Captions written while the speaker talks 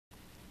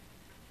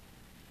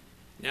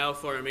Now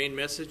for our main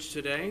message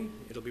today.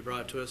 It'll be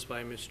brought to us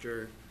by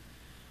Mr.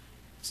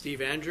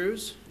 Steve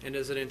Andrews and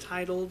is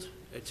entitled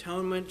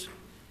Atonement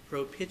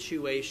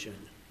Propitiation.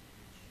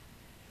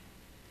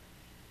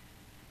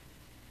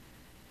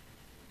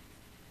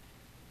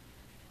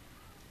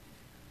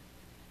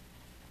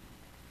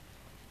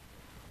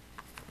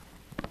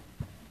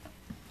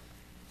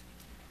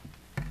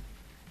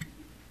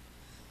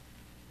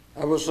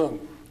 I was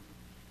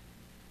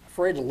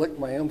afraid to lick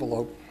my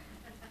envelope.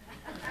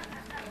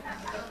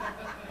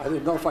 I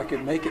didn't know if I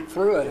could make it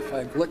through it if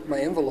I licked my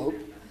envelope.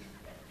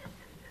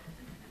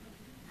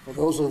 For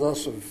those of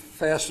us who have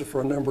fasted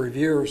for a number of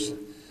years,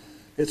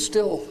 it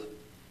still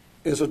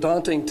is a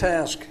daunting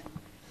task.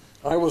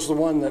 I was the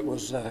one that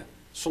was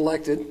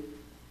selected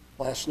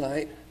last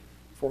night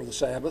before the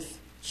Sabbath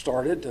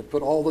started to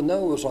put all the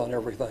no's on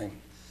everything.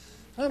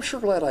 I'm sure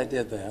glad I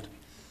did that.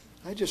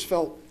 I just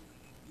felt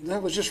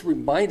that was just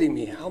reminding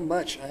me how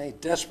much I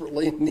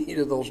desperately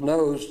needed those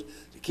no's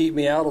to keep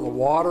me out of the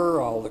water,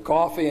 all the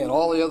coffee, and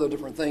all the other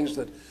different things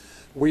that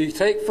we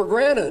take for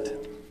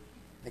granted,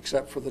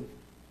 except for the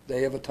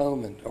Day of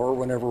Atonement or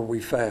whenever we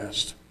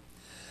fast.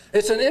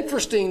 It's an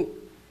interesting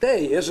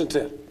day, isn't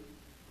it?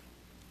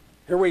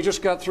 Here we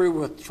just got through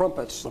with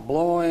trumpets, the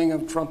blowing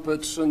of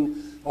trumpets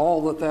and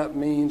all that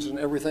means and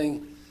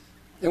everything.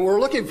 And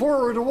we're looking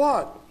forward to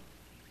what?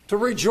 To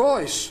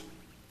rejoice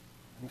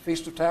in the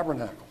Feast of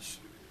Tabernacles.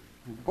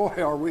 Boy,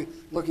 are we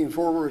looking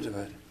forward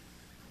to it.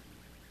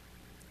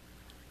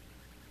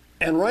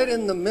 And right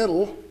in the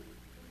middle,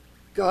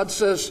 God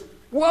says,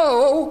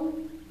 whoa,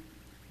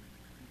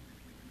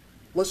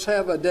 let's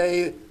have a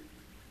day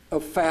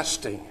of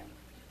fasting.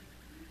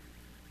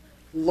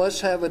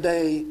 Let's have a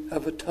day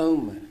of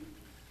atonement.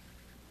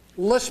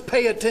 Let's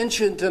pay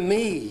attention to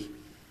me,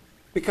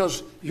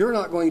 because you're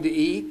not going to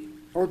eat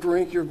or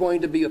drink. You're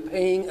going to be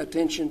paying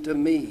attention to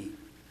me.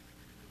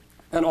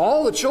 And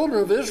all the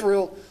children of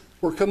Israel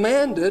were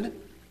commanded,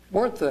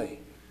 weren't they?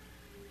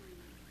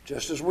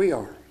 Just as we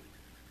are.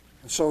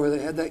 And so they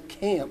had that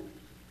camp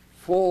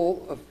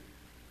full of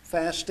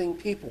fasting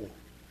people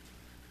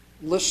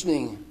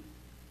listening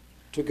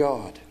to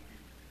God.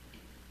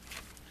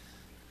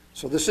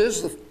 So this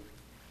is the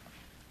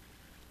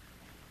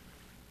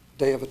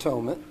Day of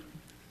Atonement.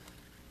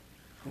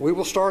 We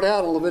will start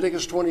out in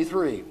Leviticus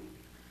 23.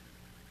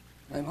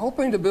 I'm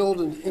hoping to build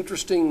an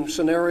interesting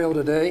scenario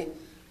today,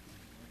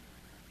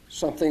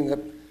 something that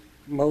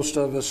most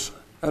of us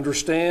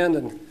understand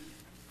and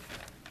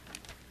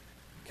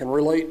can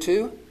relate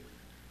to.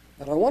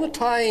 And I want to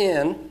tie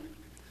in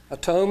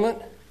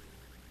atonement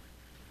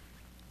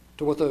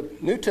to what the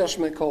New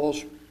Testament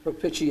calls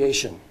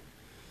propitiation.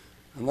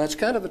 And that's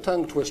kind of a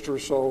tongue twister,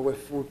 so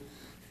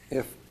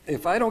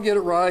if I don't get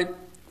it right,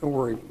 don't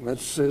worry.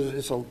 It's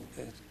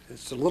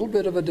a little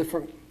bit of a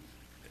different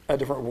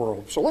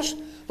world. So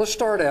let's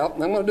start out,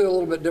 and I'm going to do a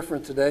little bit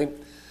different today,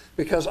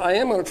 because I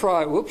am going to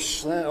try.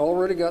 Whoops! I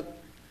already got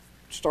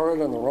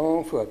started on the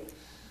wrong foot.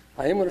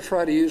 I am going to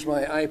try to use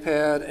my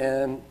iPad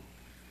and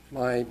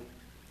my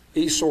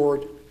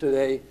eSword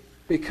today,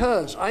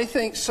 because I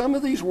think some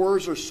of these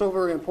words are so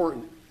very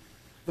important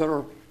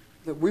that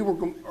we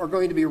are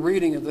going to be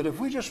reading, and that if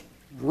we just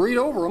read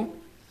over them,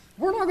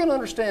 we're not going to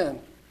understand.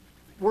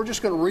 We're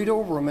just going to read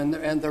over them,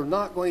 and they're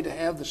not going to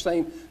have the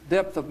same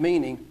depth of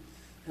meaning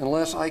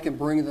unless I can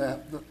bring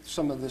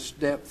some of this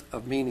depth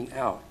of meaning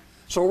out.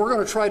 So we're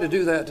going to try to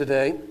do that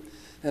today,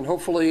 and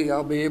hopefully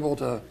I'll be able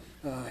to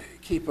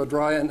keep a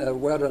dry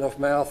and wet enough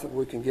mouth that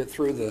we can get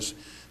through this.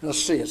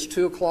 Let's see, it's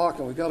 2 o'clock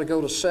and we've got to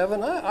go to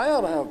 7. I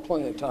ought to have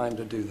plenty of time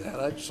to do that.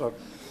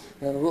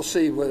 And we'll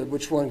see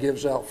which one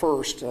gives out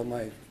first,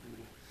 my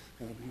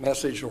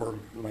message or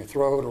my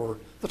throat or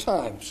the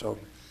time. So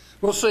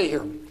we'll see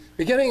here.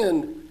 Beginning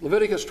in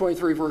Leviticus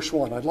 23, verse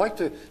 1, I'd like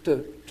to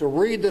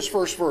read this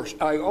first verse.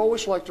 I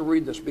always like to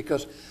read this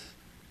because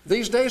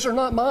these days are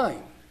not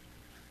mine.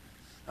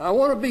 I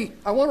want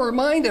to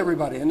remind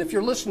everybody, and if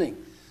you're listening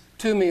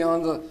to me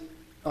on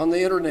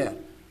the internet,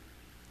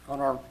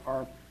 on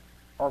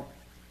our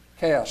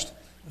cast,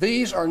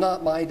 these are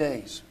not my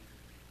days.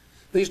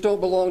 These don't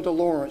belong to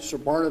Lawrence or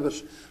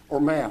Barnabas or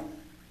Matt.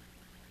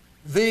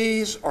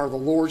 These are the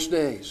Lord's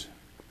days.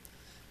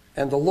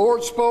 And the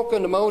Lord spoke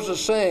unto Moses,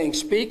 saying,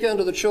 Speak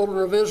unto the children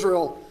of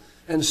Israel,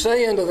 and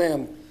say unto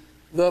them,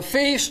 The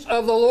feast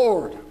of the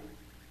Lord,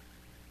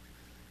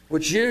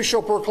 which you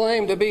shall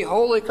proclaim to be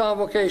holy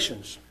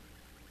convocations.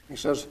 He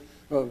says,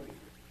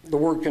 the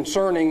word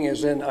concerning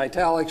is in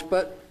italics,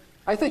 but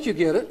I think you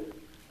get it.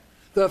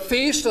 The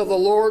feast of the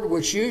Lord,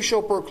 which you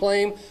shall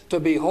proclaim to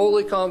be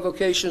holy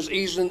convocations,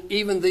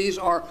 even these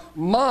are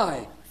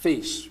my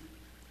feasts.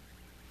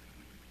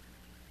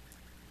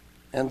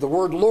 And the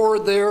word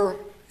Lord there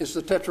is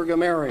the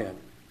Tetragrammaton,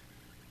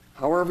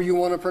 however you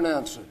want to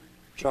pronounce it.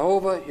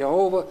 Jehovah,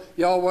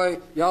 Yahweh,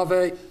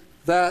 Yahweh,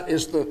 that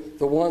is the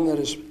one that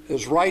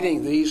is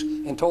writing these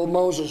and told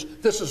Moses,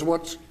 this is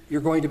what you're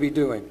going to be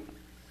doing.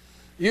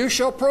 You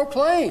shall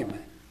proclaim.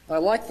 I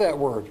like that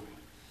word.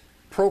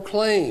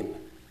 Proclaim.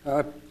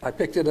 I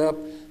picked it up.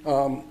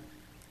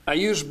 I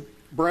use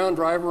Brown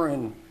Driver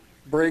and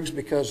Briggs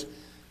because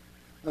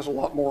there's a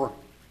lot more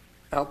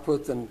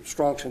output than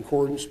Strong's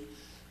Concordance,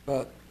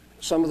 but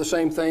some of the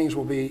same things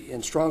will be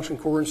in Strong's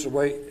Concordance the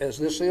way as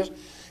this is.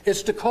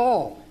 It's to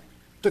call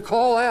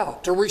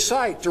out, to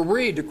recite, to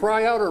read, to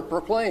cry out or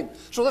proclaim.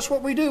 So that's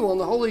what we do on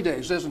the holy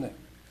days, isn't it?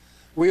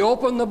 We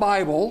open the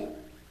Bible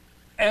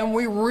and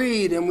we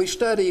read and we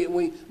study and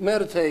we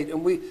meditate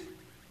and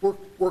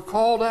we're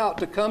called out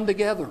to come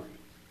together.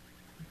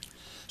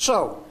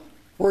 So,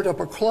 we're to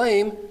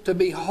proclaim to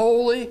be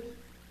holy,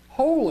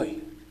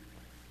 holy.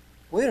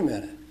 Wait a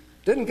minute.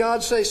 Didn't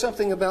God say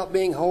something about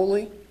being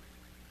holy?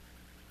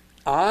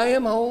 I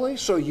am holy,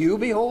 so you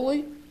be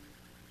holy?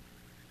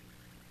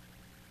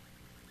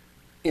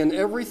 In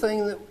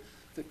everything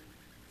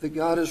that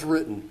God has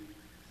written,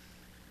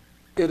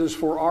 it is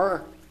for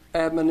our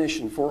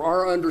admonition, for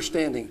our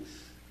understanding,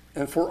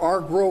 and for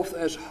our growth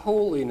as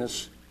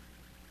holiness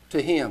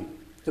to Him,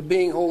 to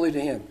being holy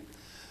to Him.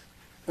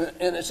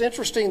 And it's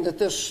interesting that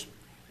this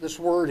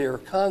word here,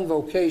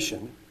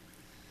 convocation,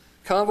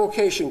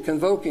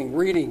 convoking,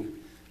 reading,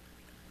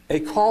 a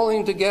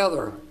calling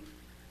together,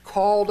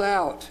 called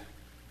out.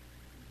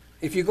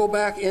 If you go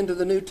back into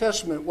the New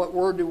Testament, what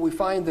word do we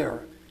find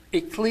there?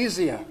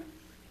 Ecclesia.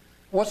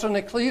 What's an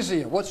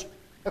ecclesia? What's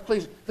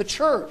ecclesia? The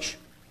church.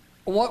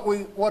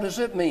 What does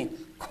it mean?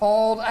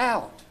 Called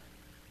out.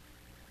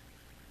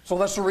 So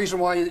that's the reason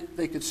why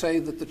they could say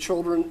that the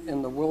children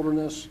in the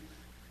wilderness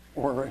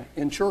were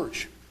in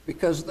church,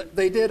 because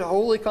they did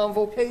holy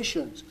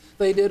convocations.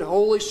 They did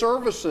holy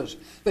services.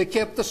 They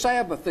kept the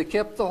Sabbath. They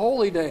kept the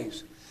holy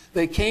days.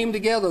 They came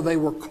together. They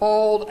were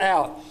called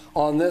out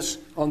on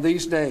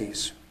these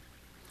days.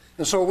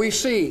 And so we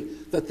see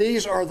that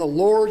these are the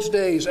Lord's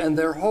days and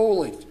they're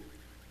holy.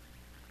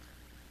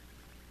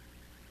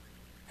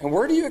 And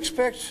where do you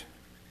expect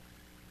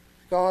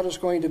God is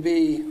going to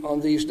be on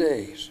these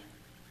days?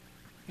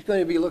 He's going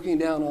to be looking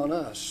down on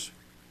us.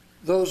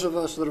 Those of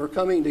us that are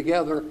coming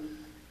together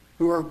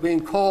who are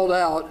being called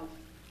out,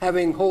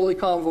 having holy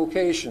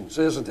convocations,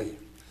 isn't he?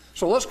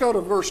 So let's go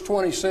to verse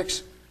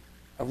 26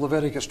 of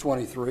Leviticus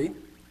 23,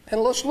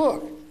 and let's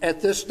look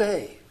at this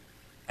day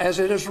as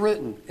it is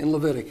written in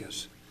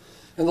Leviticus.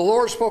 And the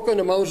Lord spoke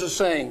unto Moses,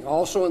 saying,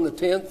 also in the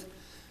 10th,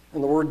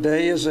 and the word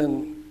day is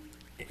in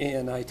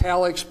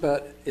italics,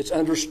 but it's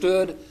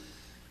understood,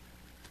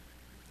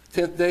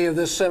 10th day of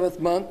this 7th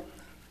month,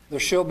 there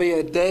shall be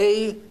a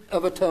day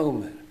of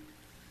atonement.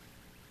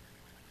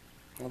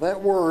 Now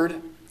that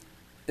word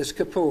is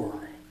kippur,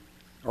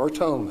 or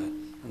atonement,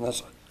 and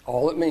that's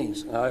all it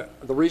means. The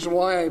reason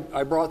why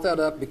I brought that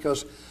up,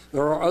 because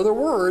there are other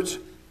words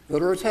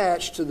that are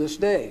attached to this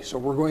day, so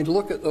we're going to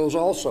look at those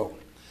also.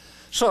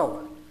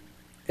 So,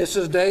 it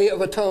says day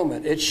of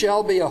atonement. It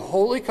shall be a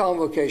holy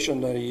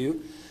convocation unto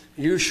you.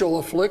 You shall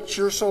afflict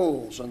your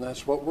souls, and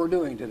that's what we're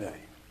doing today.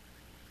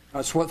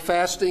 That's what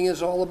fasting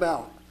is all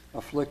about,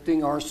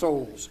 afflicting our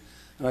souls.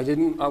 And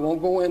I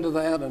won't go into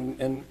that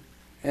and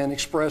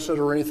express it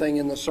or anything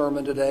in the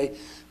sermon today.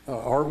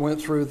 Art went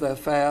through that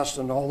fast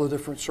and all the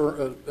different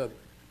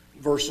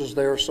verses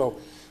there, so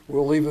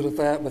we'll leave it at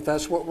that. But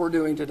that's what we're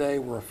doing today.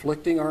 We're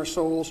afflicting our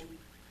souls.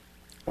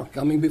 We're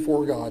coming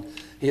before God.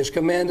 He has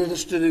commanded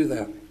us to do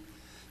that.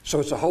 So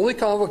it's a holy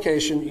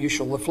convocation. You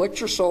shall afflict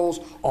your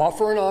souls,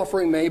 offer an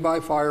offering made by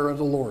fire unto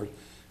the Lord.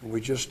 And we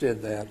just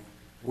did that.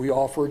 We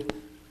offered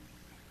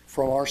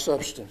from our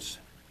substance.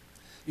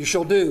 You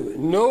shall do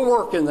no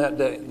work in that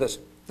day,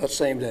 that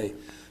same day,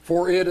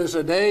 for it is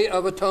a day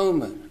of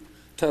atonement,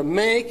 to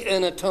make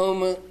an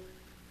atonement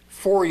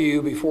for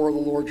you before the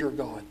Lord your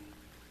God.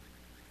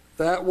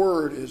 That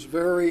word is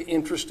very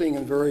interesting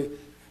and very,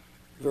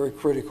 very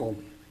critical.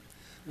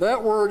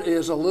 That word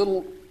is a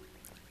little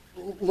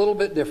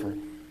bit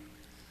different.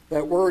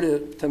 That word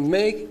is to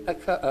make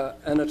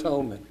an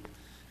atonement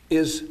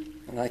is,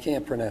 and I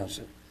can't pronounce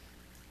it,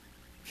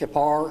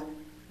 kippar.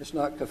 It's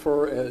not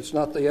kafir. It's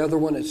not the other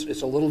one.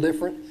 It's a little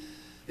different.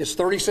 It's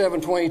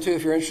 37:22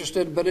 if you're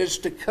interested, but it's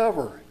to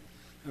cover,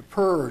 to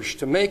purge,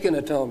 to make an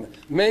atonement,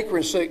 make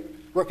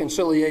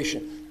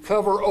reconciliation,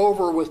 cover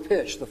over with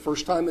pitch. The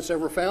first time it's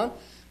ever found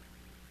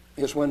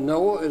is when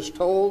Noah is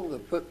told to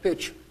put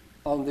pitch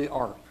on the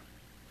ark,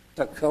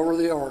 to cover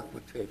the ark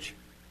with pitch.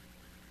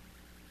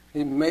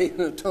 He made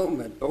an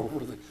atonement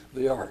over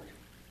the ark.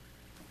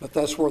 But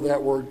that's where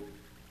that word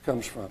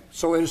comes from.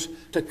 So it is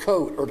to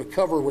coat or to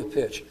cover with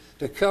pitch,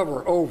 to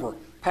cover over,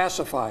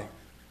 pacify,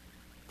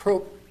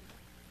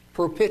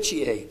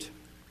 propitiate.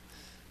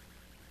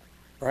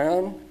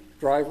 Brown,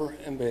 Driver,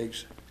 and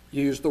Biggs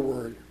use the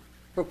word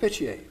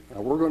propitiate.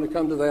 Now we're going to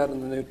come to that in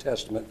the New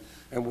Testament,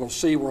 and we'll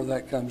see where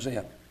that comes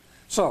in.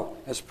 So,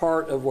 as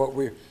part of what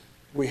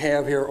we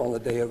have here on the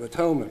Day of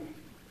Atonement,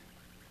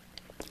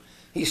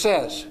 he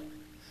says,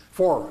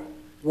 for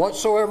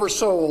whatsoever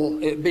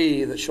soul it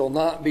be that shall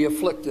not be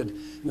afflicted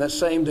in that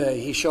same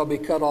day, he shall be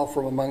cut off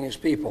from among his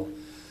people.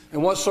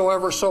 And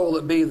whatsoever soul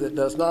it be that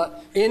does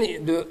not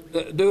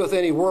doeth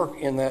any work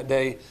in that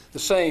day, the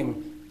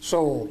same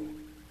soul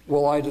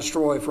will I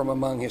destroy from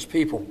among his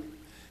people.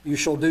 You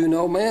shall do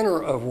no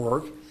manner of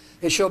work,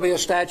 It shall be a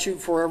statute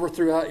forever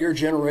throughout your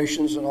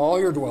generations and all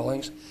your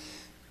dwellings,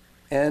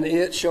 and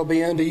it shall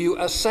be unto you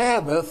a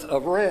Sabbath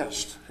of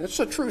rest. It's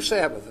a true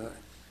Sabbath.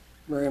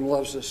 Miriam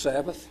loves this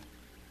Sabbath.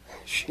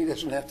 She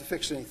doesn't have to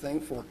fix anything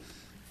for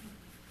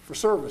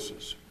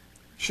services.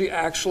 She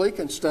actually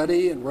can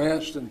study and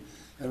rest and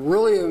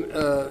really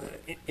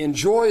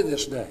enjoy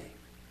this day,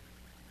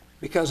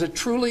 because it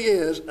truly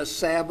is a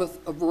Sabbath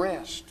of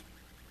rest.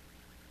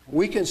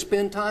 We can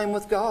spend time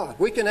with God.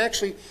 We can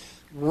actually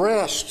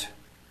rest,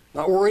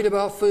 not worried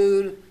about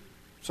food,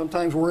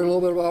 sometimes worried a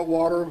little bit about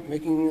water,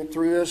 making it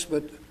through this,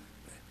 but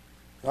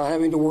not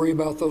having to worry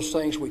about those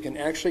things. We can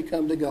actually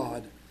come to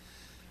God.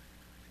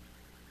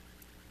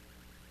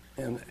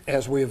 And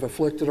as we have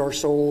afflicted our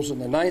souls in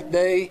the 9th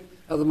day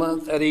of the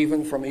month at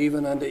even, from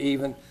even unto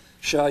even,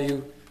 shall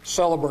you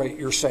celebrate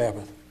your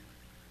Sabbath.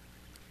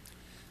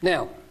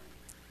 Now,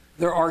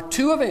 there are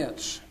 2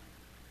 events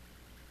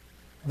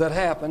that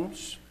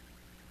happens.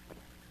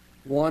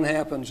 One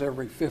happens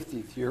every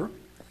 50th year.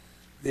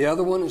 The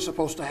other one is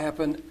supposed to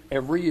happen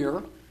every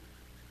year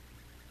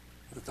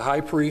that the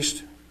high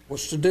priest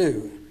was to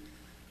do.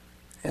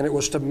 And it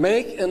was to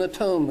make an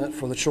atonement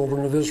for the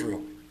children of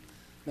Israel.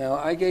 Now,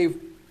 I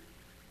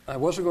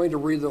wasn't going to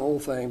read the whole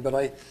thing, but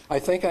I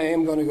think I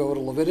am going to go to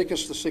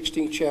Leviticus, the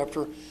 16th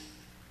chapter.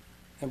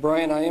 And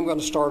Brian, I am going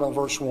to start on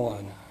verse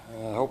 1.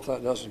 I hope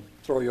that doesn't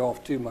throw you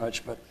off too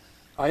much, but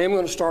I am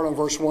going to start on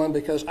verse 1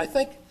 because I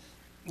think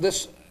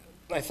that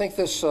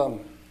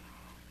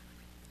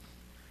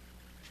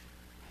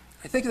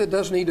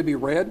does need to be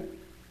read.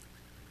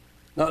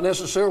 Not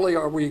necessarily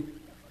are we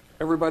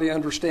everybody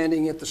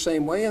understanding it the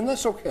same way, and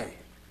that's okay.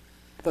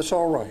 That's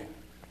all right.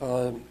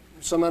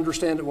 Some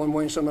understand it one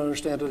way, some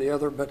understand it the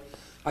other, but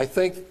I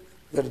think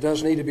that it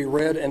does need to be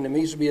read and it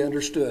needs to be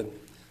understood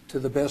to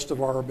the best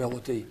of our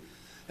ability.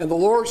 And the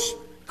Lord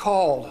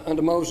called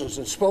unto Moses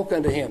and spoke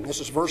unto him.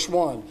 This is verse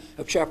 1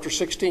 of chapter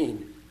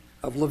 16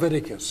 of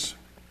Leviticus.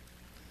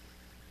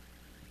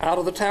 Out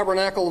of the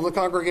tabernacle of the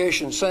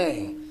congregation,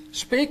 saying,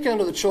 Speak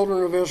unto the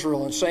children of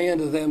Israel, and say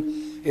unto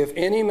them, If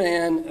any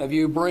man of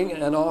you bring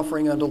an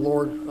offering unto the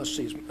Lord... Let's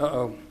see.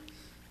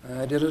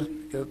 I did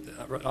it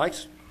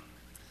right.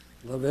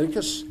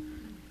 Leviticus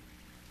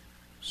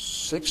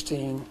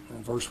 16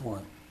 and verse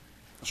 1.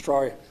 Let's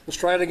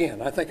try it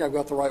again. I think I've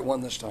got the right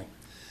one this time.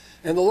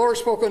 And the Lord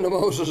spoke unto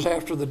Moses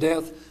after the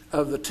death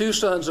of the 2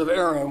 sons of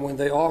Aaron when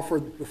they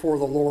offered before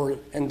the Lord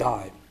and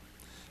died.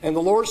 And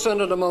the Lord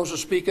said unto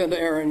Moses, Speak unto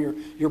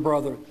Aaron your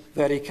brother,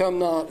 that he come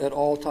not at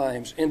all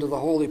times into the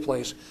holy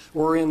place,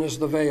 wherein is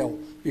the veil,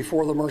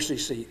 before the mercy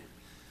seat.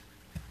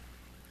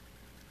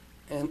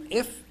 And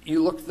if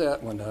you look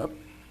that one up,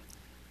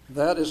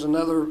 that is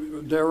another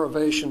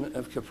derivation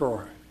of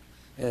kippur.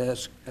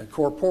 It's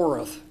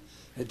korporeth.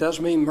 It does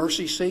mean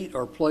mercy seat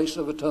or place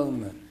of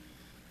atonement.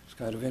 It's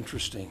kind of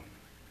interesting.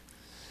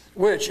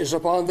 Which is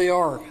upon the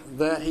ark,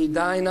 that he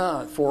die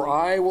not, for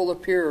I will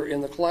appear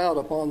in the cloud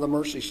upon the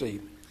mercy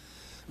seat.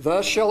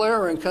 Thus shall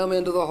Aaron come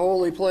into the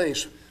holy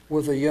place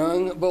with a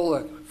young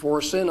bullock for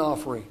a sin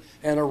offering,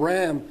 and a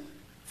ram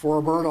for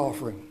a burnt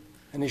offering.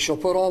 And he shall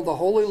put on the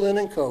holy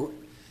linen coat,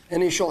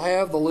 and he shall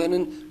have the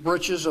linen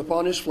breeches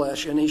upon his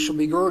flesh, and he shall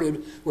be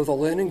girded with a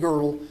linen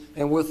girdle,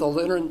 and with a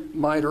linen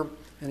mitre,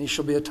 and he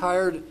shall be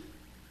attired.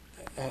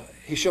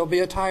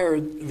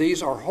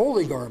 These are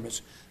holy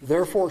garments.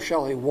 Therefore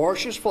shall he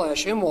wash his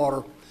flesh in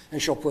water,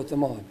 and shall put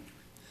them on.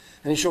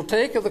 And he shall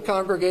take of the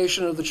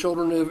congregation of the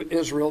children of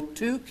Israel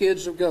 2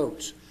 kids of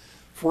goats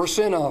for a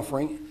sin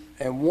offering,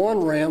 and 1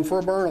 ram for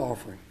a burnt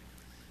offering.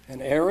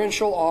 And Aaron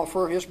shall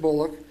offer his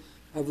bullock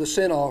of the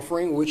sin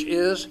offering, which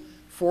is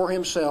for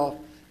himself,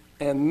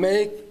 and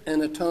make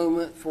an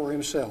atonement for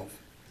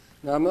himself.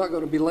 Now, I'm not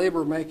going to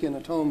belabor making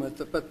atonement,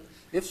 but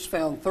it's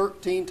found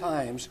 13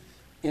 times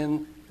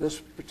in this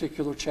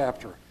particular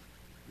chapter.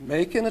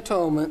 Make an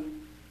atonement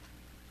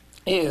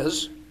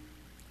is,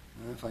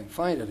 if I can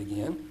find it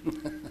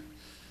again,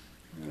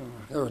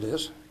 there it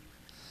is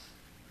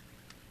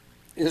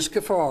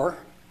kafar,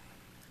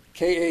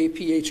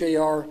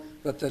 K-A-P-H-A-R,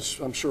 but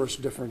I'm sure it's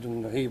different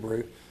in the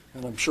Hebrew,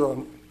 and I'm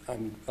sure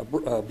I'm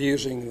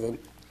abusing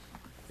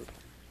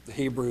the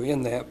Hebrew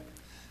in that.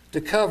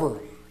 To cover,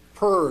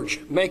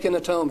 purge, make an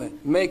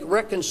atonement, make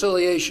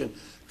reconciliation,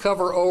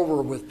 cover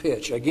over with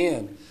pitch.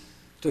 Again,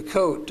 to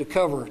coat, to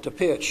cover, to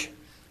pitch,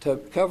 to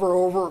cover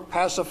over,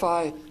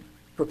 pacify,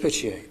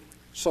 propitiate.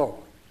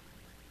 So,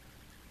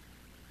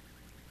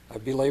 I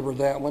belabored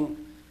that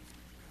one,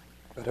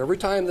 but every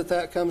time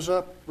that comes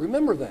up,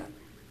 remember that.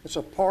 It's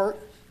a part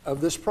of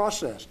this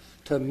process,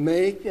 to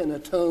make an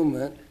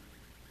atonement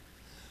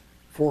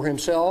for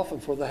himself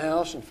and for the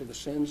house and for the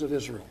sins of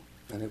Israel.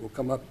 And it will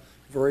come up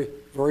very,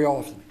 very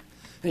often.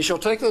 And he shall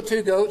take the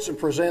 2 goats and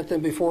present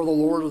them before the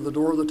Lord at the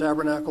door of the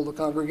tabernacle of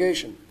the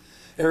congregation.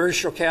 Aaron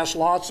shall cast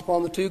lots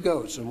upon the 2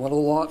 goats, and one of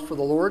the lot for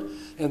the Lord,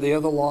 and the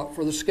other lot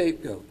for the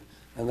scapegoat.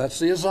 And that's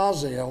the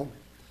Azazel.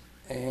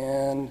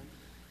 And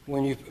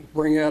when you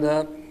bring that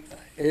up,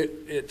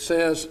 it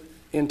says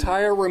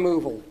entire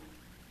removal,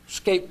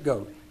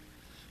 scapegoat,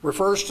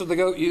 refers to the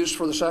goat used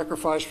for the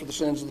sacrifice for the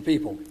sins of the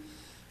people.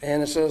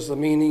 And it says the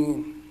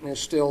meaning is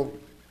still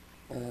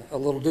a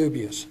little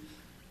dubious.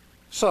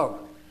 So,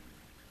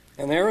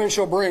 and Aaron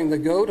shall bring the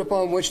goat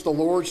upon which the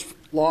Lord's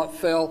lot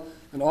fell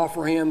and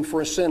offer him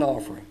for a sin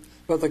offering.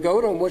 But the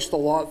goat on which the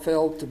lot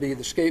fell to be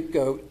the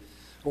scapegoat,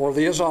 or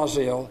the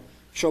Azazel,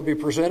 shall be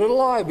presented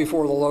alive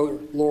before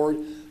the Lord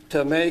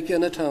to make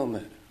an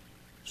atonement.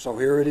 So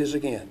here it is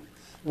again.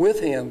 With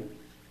him,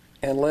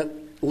 and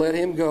let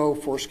him go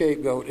for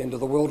scapegoat into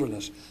the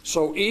wilderness.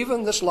 So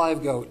even this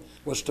live goat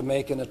was to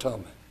make an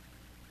atonement.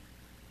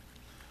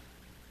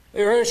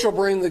 Aaron shall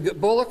bring the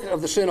bullock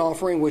of the sin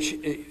offering, which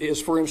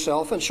is for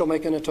himself, and shall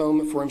make an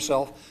atonement for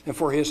himself and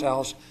for his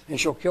house, and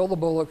shall kill the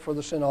bullock for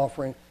the sin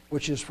offering,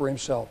 which is for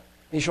himself.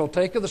 He shall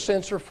take of the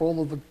censer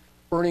full of the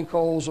burning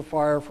coals of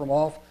fire from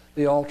off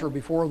the altar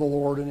before the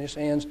Lord, in his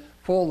hands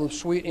full of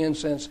sweet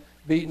incense,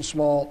 beaten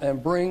small,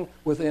 and bring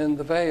within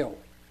the veil.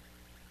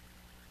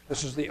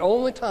 This is the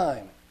only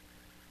time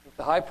that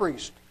the high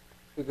priest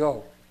could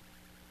go.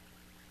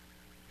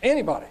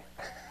 Anybody,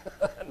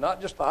 not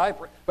just the high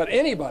priest, but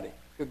anybody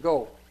could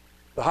go.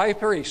 The high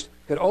priest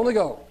could only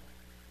go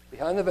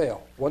behind the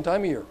veil one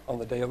time a year on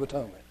the Day of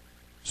Atonement.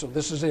 So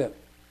this is it.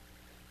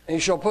 And he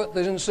shall put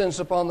the incense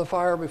upon the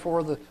fire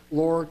before the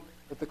Lord,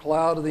 that the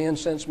cloud of the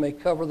incense may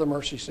cover the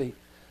mercy seat.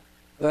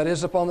 That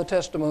is upon the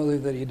testimony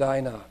that he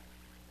die not.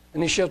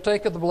 And he shall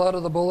take of the blood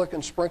of the bullock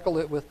and sprinkle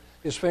it with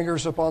his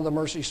fingers upon the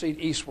mercy seat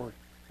eastward.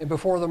 And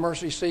before the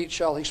mercy seat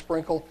shall he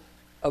sprinkle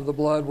of the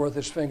blood with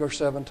his finger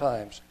 7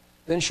 times.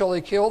 Then shall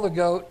he kill the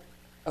goat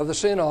of the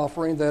sin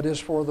offering that is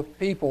for the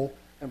people,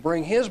 and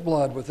bring his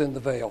blood within the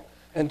veil,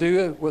 and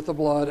do with the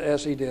blood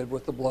as he did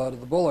with the blood of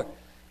the bullock,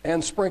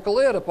 and sprinkle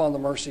it upon the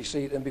mercy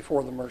seat and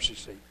before the mercy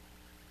seat.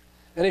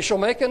 And he shall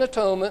make an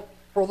atonement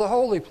for the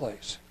holy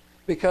place,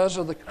 because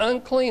of the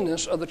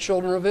uncleanness of the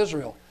children of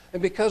Israel,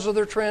 and because of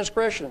their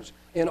transgressions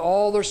in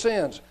all their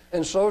sins.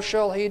 And so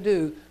shall he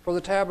do for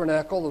the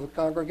tabernacle of the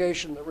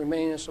congregation that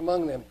remaineth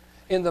among them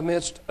in the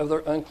midst of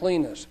their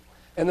uncleanness.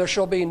 And there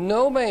shall be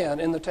no man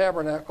in the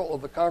tabernacle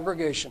of the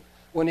congregation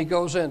when he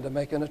goes in to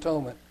make an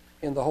atonement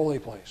in the holy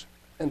place,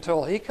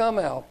 until he come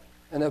out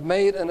and have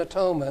made an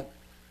atonement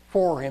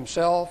for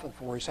himself and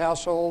for his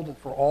household and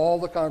for all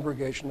the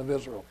congregation of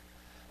Israel.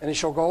 And he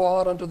shall go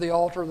out unto the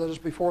altar that is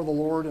before the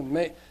Lord and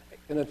make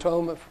an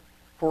atonement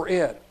for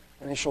it.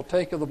 And he shall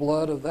take of the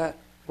blood of that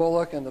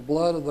bullock and the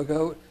blood of the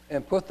goat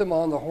and put them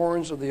on the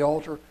horns of the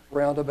altar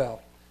round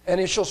about. And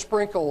he shall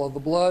sprinkle of the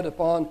blood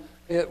upon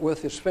it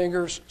with his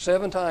fingers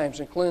 7 times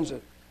and cleanse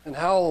it and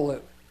howl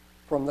it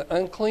from the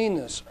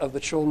uncleanness of the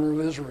children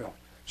of Israel.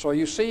 So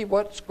you see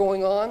what's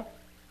going on?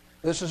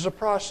 This is a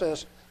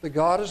process that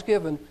God has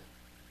given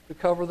to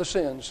cover the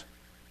sins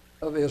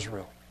of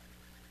Israel.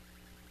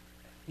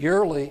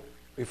 Yearly,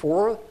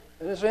 before,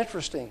 and it's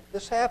interesting,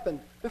 this happened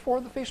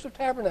before the Feast of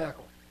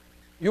Tabernacles.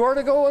 You are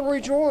to go and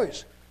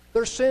rejoice.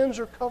 Their sins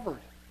are covered.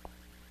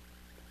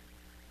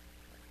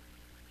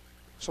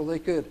 So they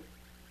could.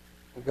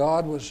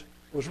 God was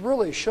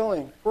really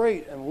showing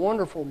great and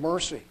wonderful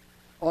mercy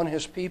on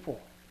his people.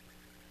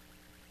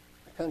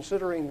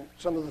 Considering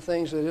some of the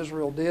things that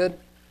Israel did,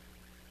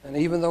 and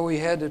even though he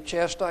had to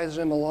chastise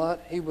them a lot,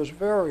 he was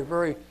very,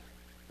 very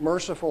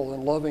merciful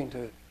and loving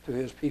to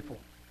his people.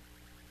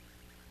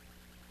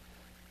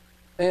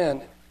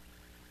 And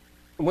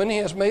when he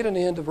has made an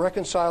end of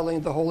reconciling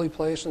the holy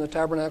place and the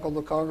tabernacle of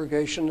the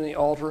congregation and the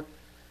altar,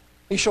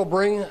 he shall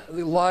bring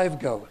the live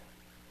goat.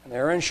 And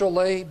Aaron shall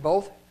lay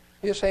both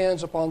his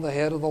hands upon the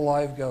head of the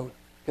live goat,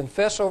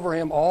 confess over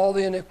him all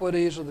the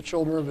iniquities of the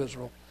children of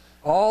Israel,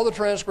 all the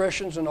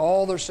transgressions and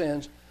all their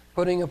sins,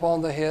 putting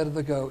upon the head of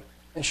the goat,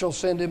 and shall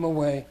send him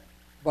away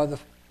by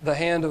the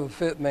hand of a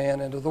fit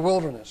man into the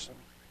wilderness.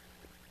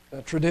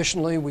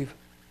 Traditionally, we've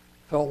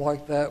felt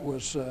like that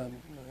was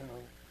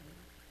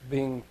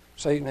being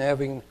Satan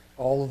having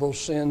all of those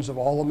sins of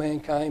all of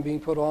mankind being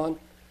put on.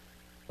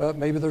 But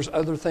maybe there's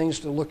other things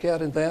to look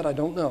at in that. I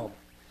don't know.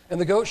 And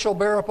the goat shall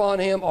bear upon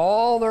him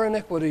all their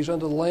iniquities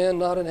unto the land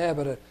not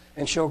inhabited,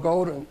 and shall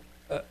go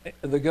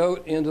the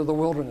goat into the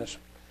wilderness.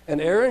 And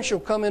Aaron shall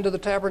come into the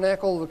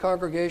tabernacle of the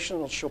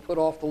congregation, and shall put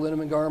off the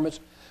linen garments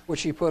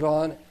which he put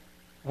on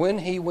when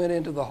he went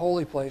into the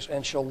holy place,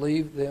 and shall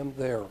leave them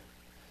there.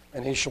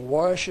 And he shall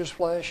wash his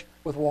flesh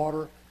with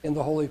water in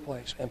the holy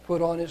place, and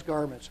put on his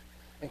garments,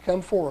 and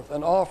come forth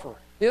and offer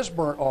his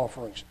burnt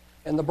offerings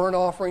and the burnt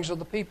offerings of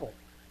the people,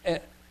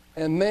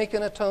 and make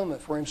an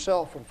atonement for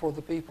himself and for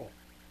the people.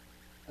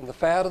 And the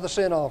fat of the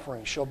sin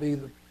offering shall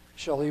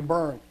he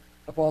burn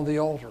upon the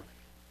altar.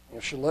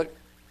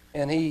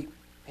 And he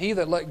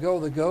that let go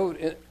the goat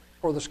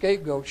for the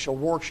scapegoat shall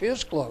wash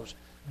his clothes,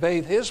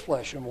 bathe his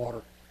flesh in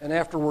water, and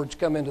afterwards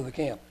come into the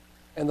camp.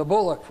 And the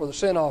bullock for the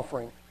sin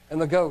offering,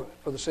 and the goat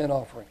for the sin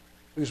offering,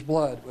 whose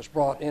blood was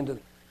brought into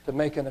to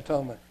make an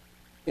atonement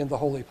in the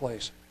holy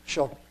place,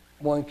 shall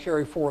one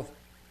carry forth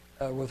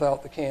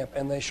without the camp,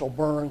 and they shall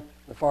burn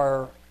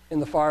in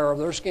the fire of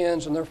their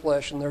skins and their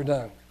flesh, and they're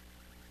done.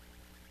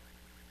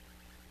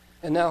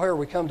 And now here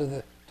we come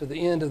to the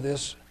end of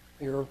this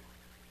here.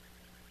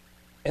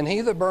 And he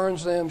that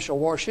burns them shall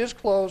wash his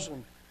clothes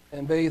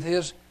and bathe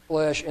his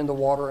flesh in the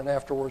water, and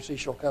afterwards he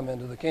shall come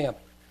into the camp.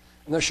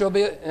 And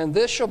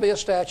this shall be a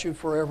statute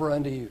forever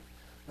unto you,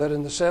 that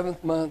in the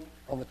 7th month,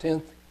 on the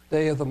 10th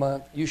day of the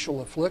month, you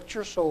shall afflict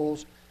your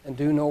souls and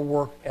do no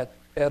work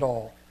at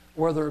all,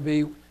 whether it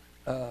be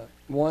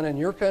one in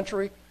your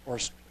country or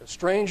a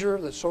stranger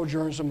that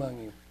sojourns among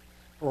you.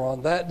 For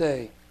on that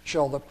day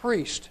shall the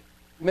priest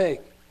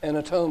make an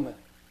atonement.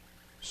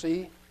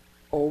 See,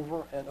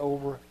 over and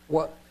over.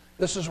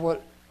 This is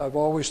what I've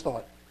always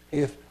thought.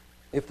 If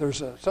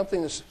there's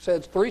something that's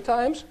said 3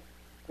 times,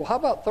 well, how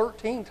about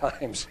 13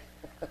 times?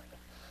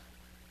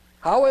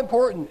 How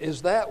important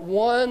is that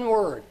one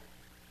word?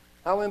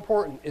 How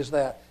important is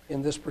that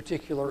in this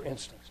particular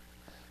instance?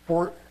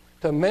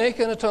 To make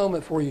an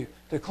atonement for you,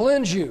 to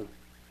cleanse you,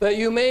 that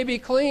you may be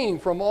clean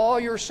from all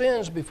your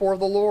sins before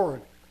the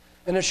Lord.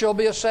 And it shall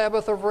be a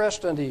Sabbath of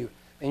rest unto you,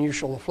 and you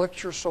shall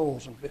afflict your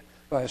souls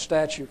by a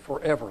statute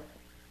forever.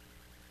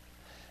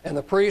 And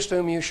the priest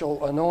whom you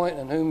shall anoint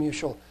and whom you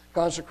shall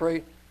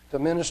consecrate to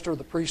minister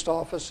the priest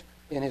office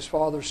in his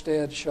father's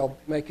stead shall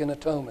make an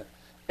atonement,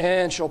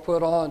 and shall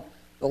put on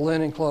the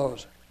linen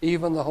clothes,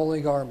 even the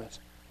holy garments.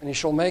 And he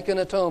shall make an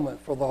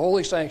atonement for the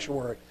holy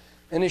sanctuary,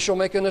 and he shall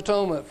make an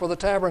atonement for the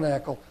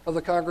tabernacle of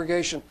the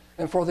congregation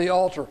and for the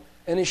altar,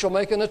 and he shall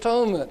make an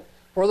atonement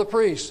for the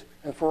priests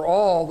and for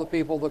all the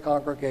people of the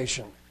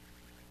congregation.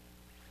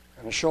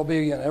 And it shall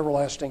be an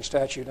everlasting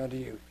statute unto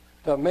you,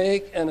 to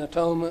make an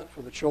atonement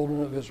for the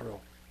children of Israel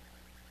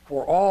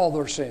for all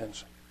their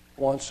sins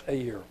once a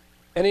year.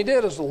 And he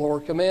did as the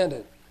Lord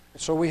commanded.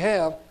 And so we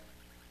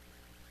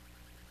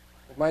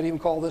might even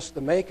call this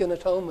the make an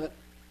atonement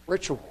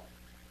ritual,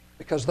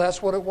 because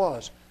that's what it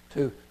was,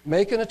 to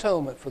make an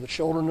atonement for the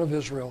children of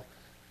Israel,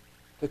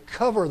 to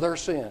cover their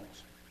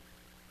sins.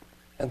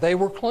 And they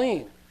were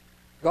clean.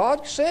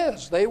 God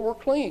says they were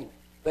clean.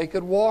 They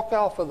could walk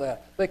off of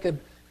that. They could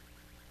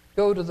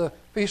go to the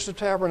Feast of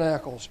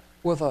Tabernacles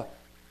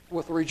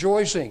with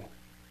rejoicing.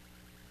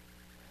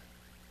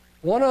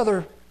 One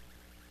other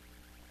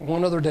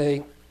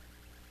day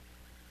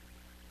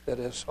that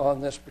is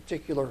on this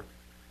particular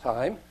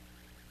time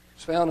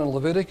is found in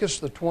Leviticus,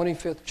 the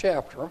 25th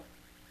chapter.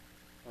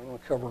 I'm going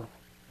to cover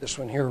this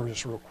one here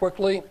just real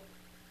quickly,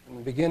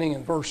 beginning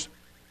in verse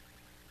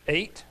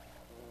 8.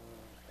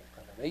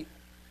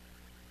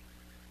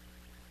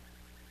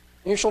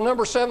 You shall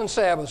number 7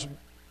 Sabbaths,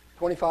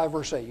 25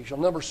 verse 8. You shall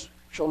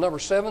number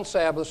 7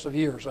 Sabbaths of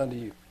years unto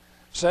you.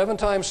 7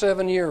 times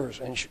 7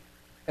 years,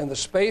 and the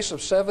space of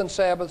 7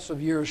 Sabbaths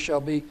of years shall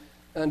be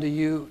unto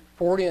you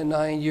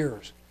 49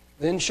 years.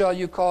 Then shall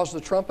you cause the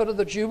trumpet of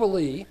the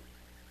Jubilee,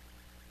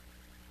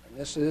 and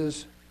this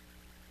is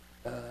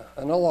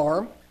an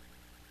alarm,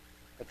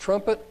 the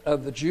trumpet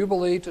of the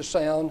Jubilee to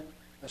sound.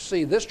 Let's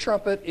see, this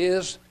trumpet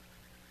is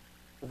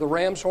the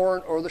ram's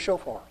horn or the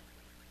shofar.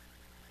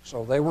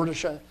 So they were,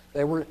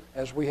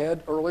 as we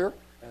had earlier,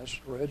 as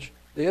Reg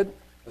did,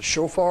 the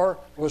shofar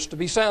was to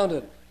be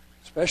sounded,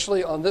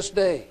 especially on this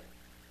day.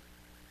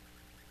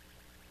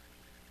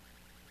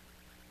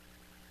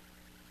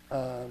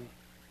 To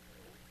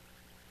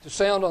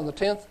sound on the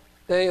 10th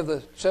day of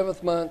the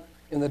 7th month,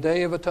 in the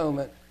day of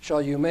atonement,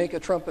 shall you make a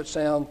trumpet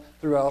sound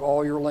throughout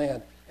all your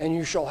land. And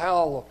you shall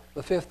howl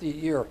the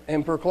 50th year,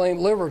 and proclaim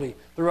liberty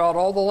throughout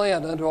all the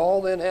land unto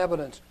all the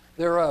inhabitants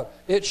thereof.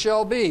 It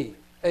shall be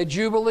a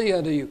jubilee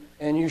unto you,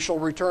 and you shall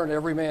return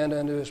every man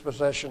unto his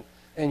possession,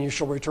 and you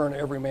shall return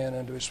every man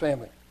unto his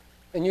family.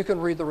 And you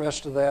can read the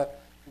rest of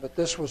that, but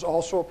this was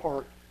also a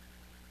part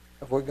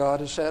of what God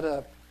has set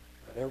up.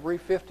 That every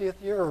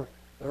 50th year,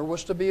 there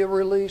was to be a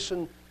release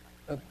and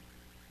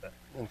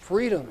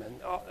freedom. And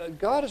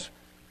God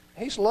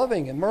He's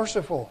loving and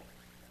merciful.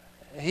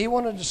 He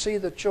wanted to see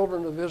the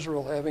children of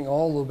Israel having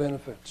all the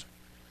benefits.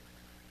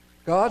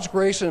 God's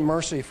grace and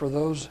mercy for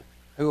those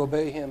who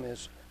obey Him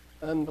is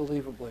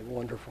unbelievably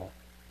wonderful.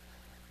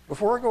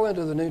 Before I go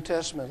into the New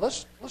Testament,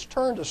 let's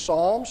turn to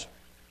Psalms,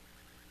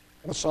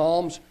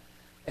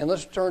 and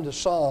let's turn to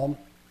Psalm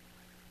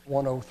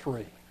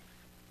 103.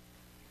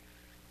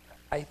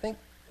 I think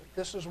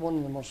this is one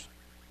of the most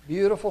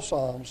beautiful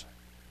Psalms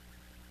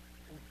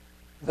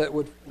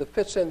that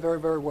fits in very,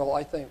 very well,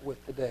 I think,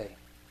 with today.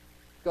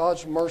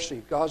 God's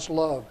mercy, God's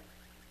love.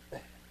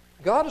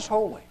 God is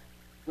holy.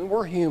 I mean,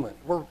 we're human.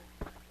 We're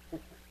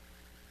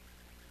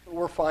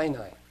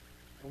finite.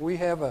 We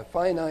have a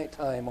finite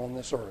time on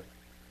this earth.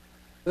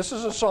 This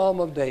is a psalm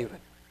of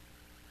David.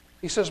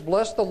 He says,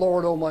 "Bless the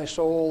Lord, O my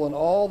soul, and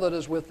all that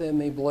is within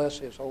me, bless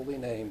His holy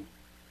name.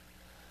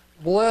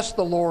 Bless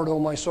the Lord, O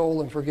my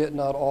soul, and forget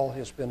not all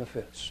His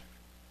benefits,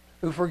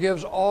 who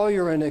forgives all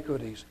your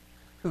iniquities,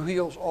 who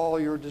heals all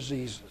your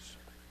diseases,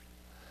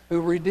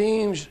 who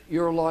redeems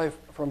your life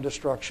from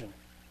destruction,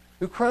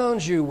 who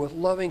crowns you with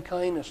loving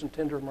kindness and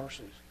tender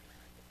mercies."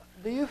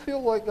 Do you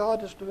feel like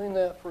God is doing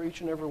that for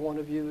each and every one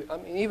of you? I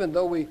mean, even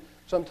though we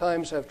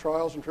sometimes have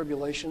trials and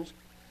tribulations,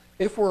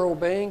 if we're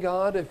obeying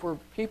God, if we're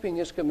keeping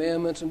His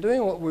commandments and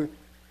doing what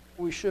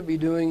we should be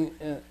doing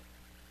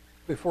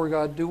before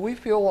God, do we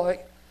feel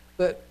like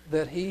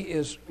that He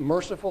is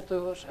merciful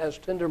to us, has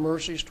tender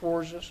mercies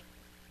towards us?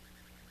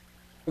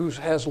 who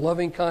has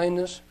loving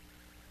kindness.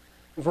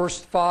 Verse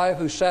 5,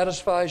 who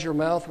satisfies your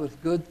mouth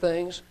with good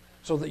things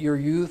so that your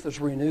youth is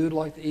renewed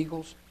like the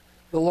eagles.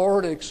 The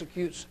Lord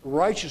executes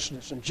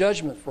righteousness and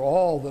judgment for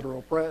all that are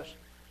oppressed.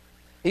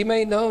 He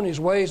made known his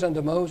ways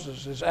unto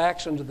Moses, his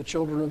acts unto the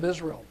children of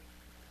Israel.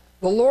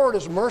 The Lord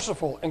is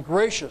merciful and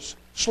gracious,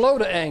 slow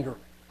to anger,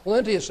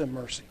 plenteous in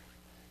mercy.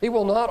 He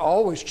will not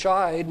always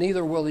chide,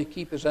 neither will he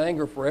keep his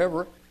anger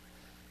forever.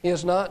 He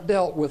has not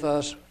dealt with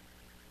us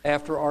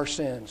after our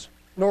sins,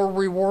 nor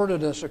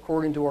rewarded us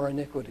according to our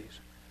iniquities.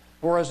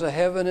 For as the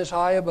heaven is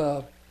high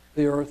above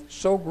the earth,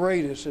 so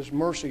great is his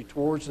mercy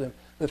towards them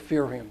that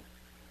fear him.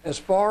 As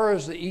far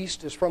as the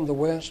east is from the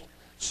west,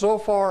 so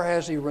far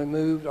has he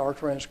removed our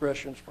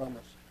transgressions from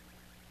us.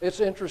 It's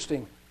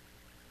interesting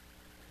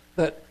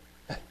that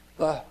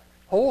the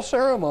whole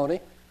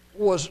ceremony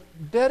was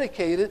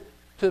dedicated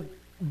to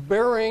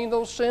burying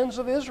those sins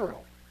of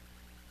Israel.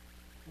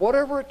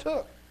 Whatever it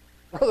took.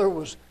 Whether it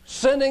was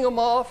sending them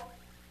off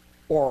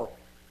or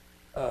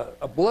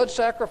a blood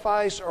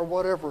sacrifice or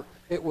whatever,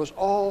 it was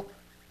all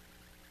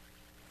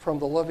from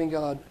the loving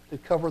God to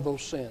cover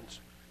those sins.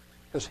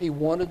 Because he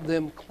wanted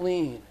them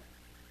clean.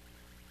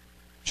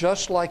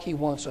 Just like he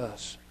wants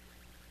us.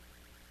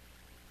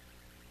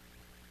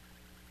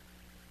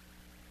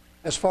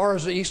 As far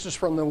as the east is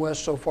from the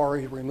west, so far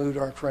he removed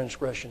our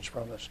transgressions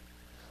from us.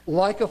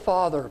 Like a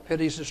father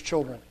pities his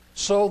children,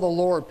 so the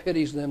Lord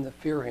pities them that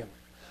fear him.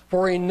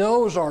 For he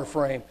knows our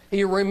frame.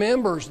 He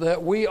remembers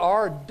that we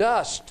are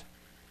dust.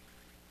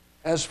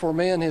 As for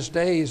man, his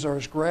days are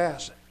as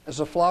grass, as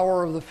a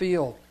flower of the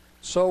field,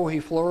 so he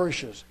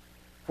flourishes.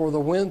 For the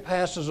wind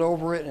passes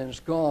over it and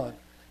is gone,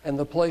 and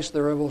the place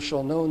thereof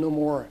shall know no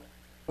more.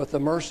 But the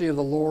mercy of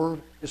the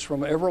Lord is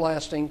from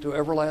everlasting to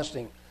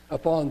everlasting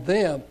upon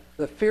them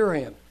that fear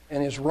him,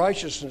 and his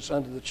righteousness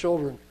unto the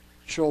children.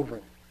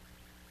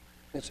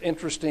 It's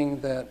interesting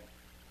that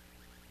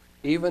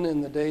even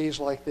in the days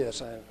like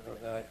this,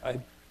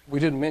 we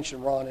didn't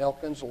mention Ron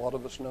Elkins. A lot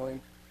of us know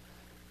him.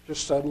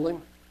 Just suddenly,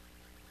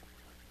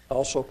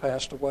 also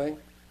passed away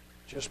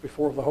just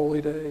before the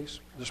holy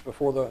days, just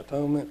before the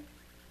atonement.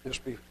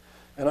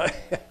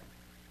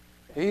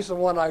 He's the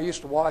one I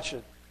used to watch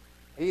it.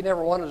 He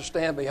never wanted to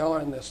stand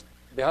behind this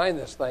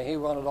thing. He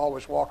wanted to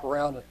always walk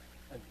around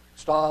and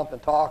stomp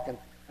and talk and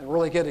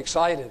really get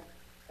excited.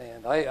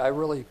 And I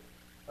really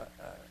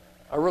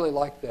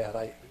liked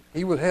that.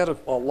 He would have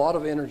a lot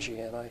of energy,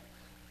 and I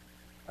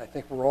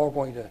think we're all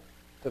going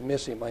to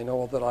miss him. I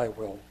know that I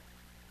will.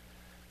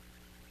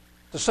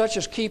 To such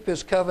as keep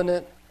his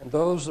covenant and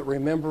those that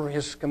remember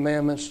his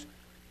commandments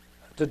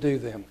to do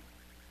them.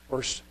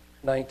 Verse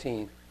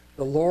 19.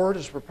 The Lord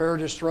has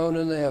prepared his throne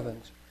in the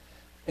heavens,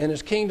 and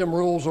his kingdom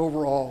rules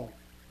over all.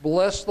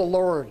 Bless the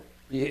Lord,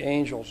 ye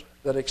angels,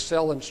 that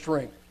excel in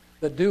strength,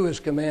 that do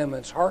his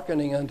commandments,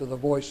 hearkening unto the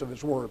voice of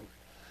his word.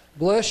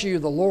 Bless you,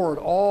 the Lord,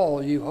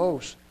 all you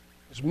hosts,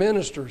 his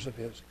ministers of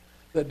his,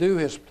 that do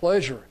his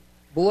pleasure.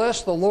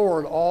 Bless the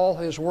Lord, all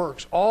his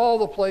works, all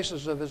the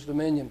places of his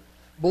dominion.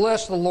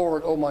 Bless the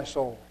Lord, O my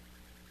soul.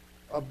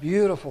 A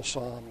beautiful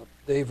psalm that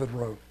David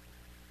wrote.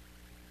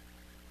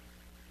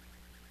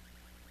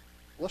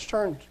 Let's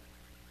turn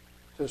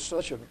to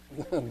such a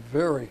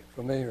very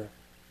familiar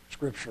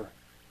scripture.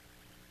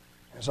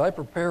 As I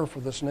prepare for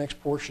this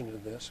next portion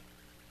of this,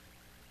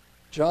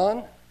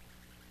 John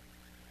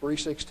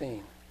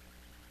 3:16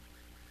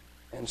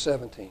 and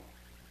 17.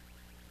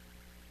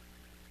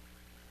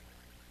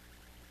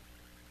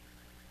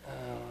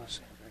 Let's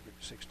see, I get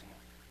 16.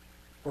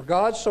 For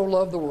God so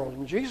loved the world,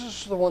 and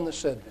Jesus is the one that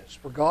said this,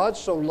 for God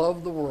so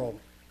loved the world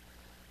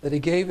that he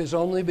gave his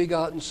only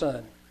begotten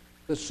Son,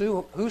 that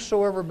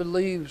whosoever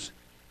believes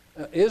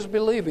is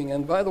believing,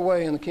 and by the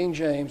way, in the King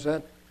James,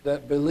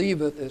 that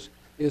believeth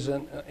is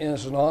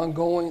an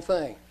ongoing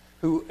thing.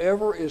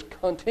 Whoever is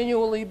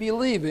continually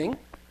believing,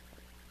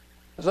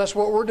 because that's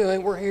what we're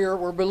doing, we're here,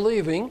 we're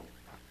believing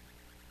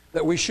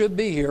that we should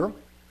be here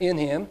in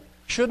him,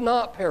 should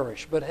not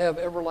perish, but have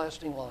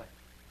everlasting life.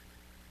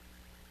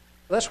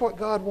 That's what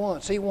God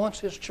wants. He wants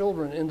his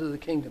children into the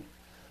kingdom.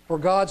 For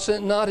God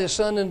sent not his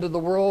Son into the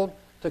world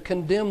to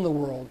condemn the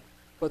world,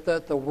 but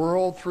that the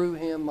world through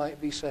him might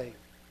be saved.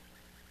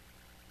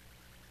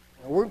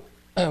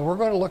 Now we're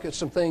going to look at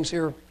some things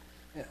here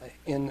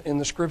in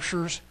the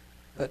Scriptures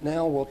that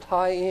now will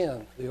tie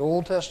in the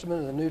Old Testament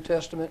and the New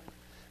Testament,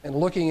 and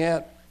looking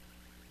at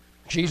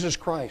Jesus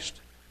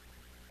Christ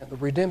and the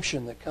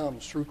redemption that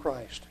comes through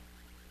Christ.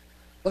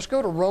 Let's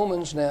go to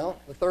Romans now,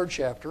 the 3rd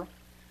chapter.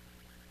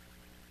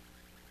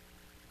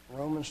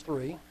 Romans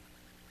 3.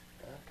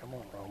 Come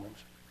on, Romans.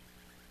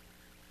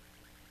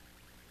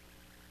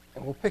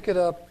 And we'll pick it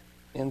up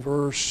in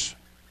verse,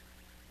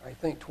 I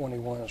think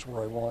 21 is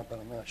where I want, but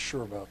I'm not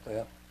sure about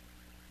that.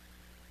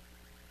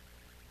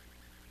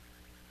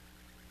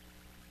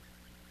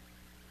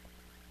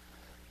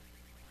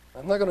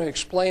 I'm not going to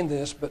explain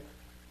this, but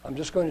I'm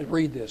just going to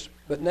read this.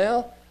 But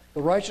now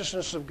the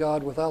righteousness of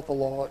God without the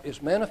law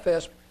is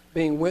manifest,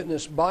 being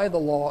witnessed by the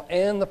law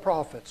and the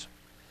prophets,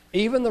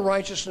 even the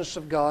righteousness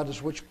of God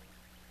is which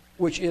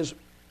is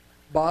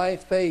by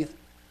faith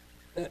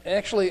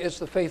Actually, it's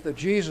the faith of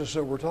Jesus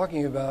that we're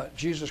talking about,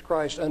 Jesus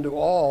Christ unto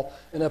all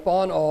and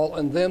upon all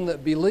and them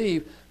that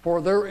believe,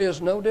 for there is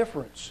no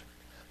difference.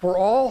 For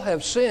all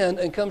have sinned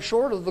and come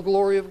short of the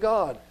glory of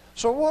God.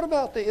 So what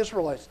about the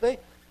Israelites?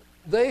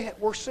 They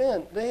were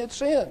sinned. They had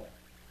sinned.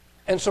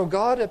 And so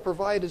God had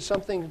provided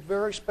something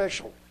very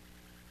special.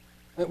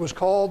 It was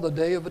called the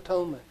Day of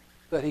Atonement,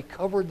 that He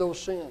covered those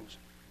sins.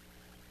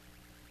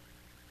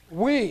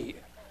 We,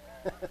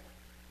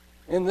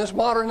 in this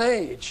modern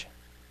age,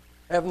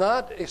 have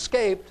not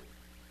escaped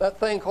that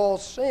thing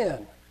called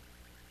sin.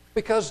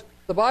 Because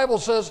the Bible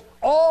says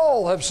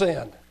all have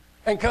sinned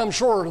and come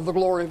short of the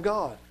glory of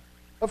God.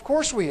 Of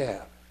course we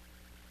have.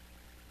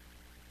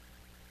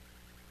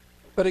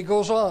 But it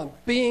goes on,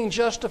 being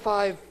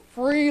justified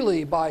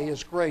freely by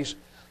His grace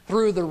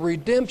through the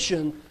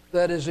redemption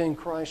that is in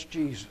Christ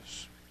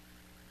Jesus.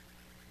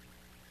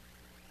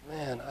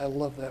 Man, I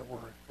love that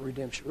word,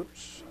 redemption.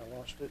 Oops, I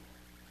lost it.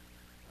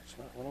 That's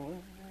not what I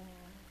wanted.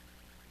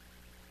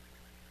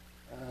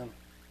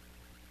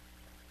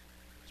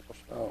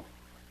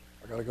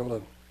 I got to go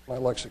to my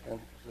lexicon.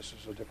 This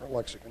is a different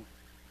lexicon.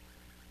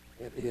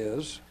 It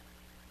is,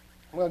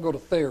 I'm going to go to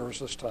Thayer's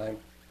this time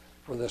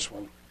for this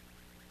one.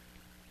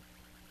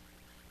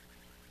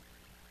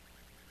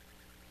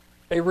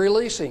 A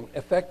releasing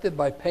effected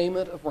by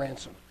payment of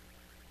ransom.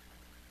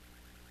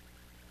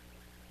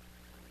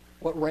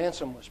 What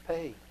ransom was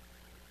paid?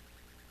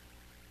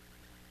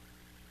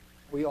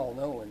 We all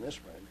know in this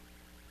room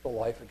the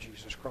life of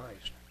Jesus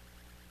Christ.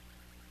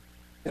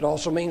 It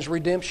also means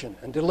redemption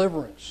and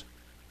deliverance.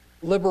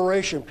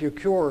 Liberation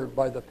procured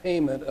by the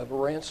payment of a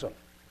ransom.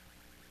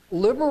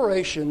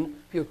 Liberation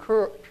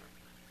procured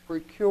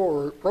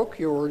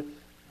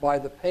by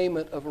the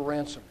payment of a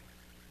ransom.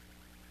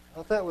 I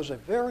thought that was a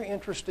very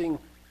interesting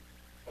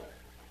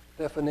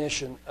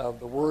definition of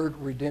the word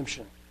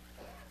redemption.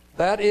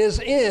 That is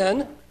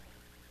in,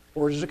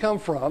 where does it come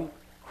from?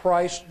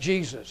 Christ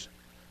Jesus,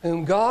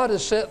 whom God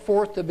has set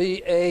forth to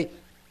be a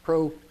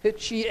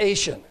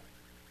propitiation.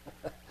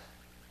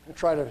 I'll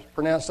try to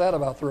pronounce that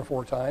about 3 or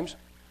 4 times.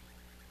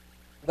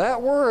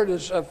 That word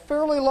is a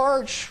fairly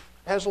large,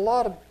 has a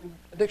lot of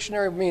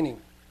dictionary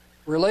meaning,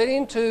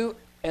 relating to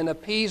an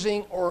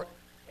appeasing or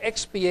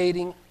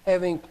expiating,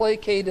 having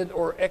placated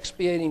or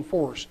expiating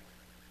force.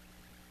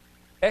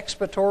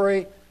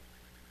 Expiatory,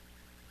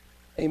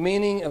 a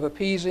meaning of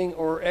appeasing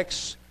or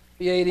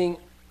expiating,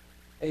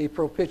 a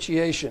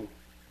propitiation.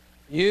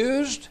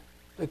 Used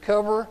to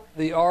cover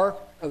the Ark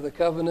of the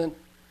Covenant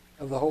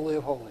of the Holy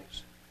of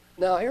Holies.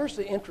 Now, here's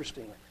the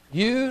interesting one.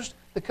 Used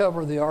to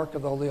cover the Ark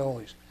of the Holy of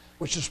Holies,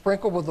 which is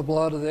sprinkled with the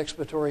blood of the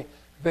expiatory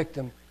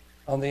victim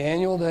on the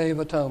annual Day of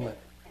Atonement.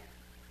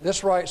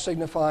 This rite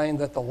signifying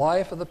that the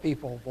life of the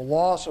people, the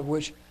loss of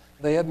which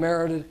they had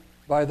merited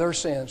by their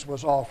sins,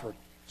 was offered.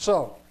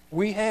 So,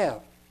 we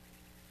have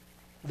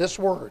this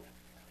word,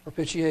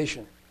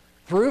 propitiation,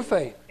 through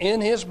faith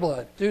in His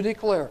blood to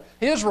declare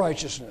His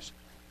righteousness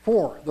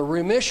for the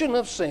remission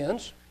of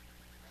sins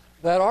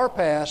that are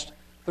passed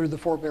through the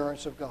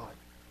forbearance of God.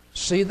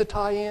 See the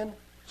tie-in?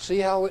 See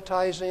how it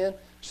ties in?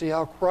 See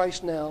how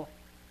Christ now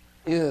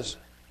is.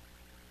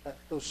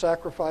 Those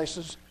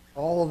sacrifices,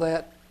 all of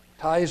that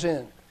ties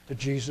in to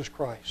Jesus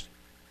Christ.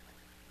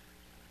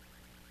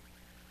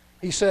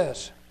 He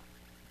says,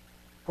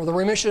 for the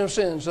remission of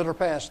sins that are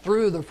passed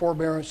through the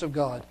forbearance of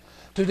God,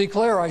 to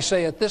declare, I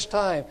say, at this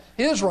time,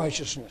 His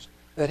righteousness,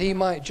 that He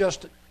might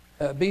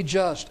be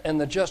just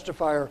and the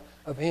justifier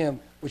of him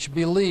which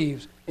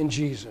believes in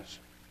Jesus.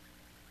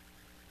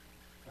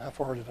 How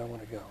far did I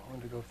want to go? I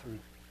wanted to go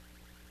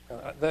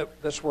through.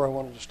 That's where I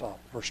wanted to stop,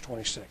 verse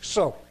 26.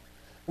 So,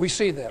 we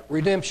see that.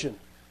 Redemption,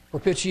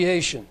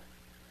 propitiation,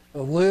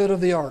 the lid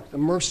of the ark, the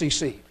mercy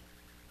seat.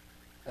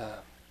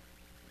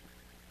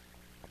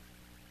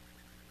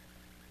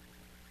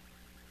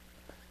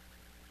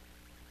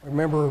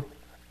 Remember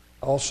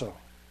also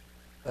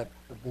that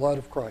the blood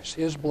of Christ,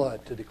 His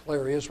blood to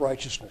declare His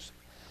righteousness.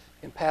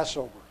 In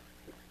Passover,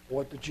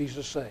 what did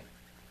Jesus say?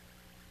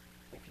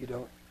 If you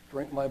don't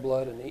drink my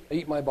blood and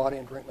eat my body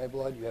and drink my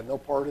blood, you have no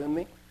part in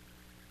me.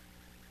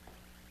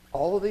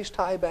 All of these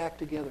tie back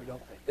together,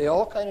 don't they? They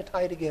all kind of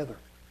tie together.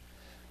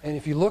 And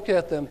if you look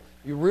at them,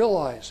 you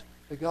realize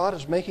that God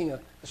is making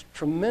this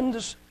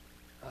tremendous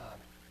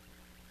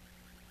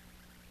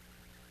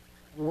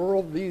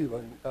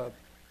worldview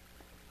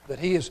that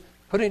He is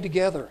putting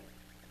together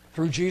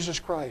through Jesus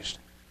Christ.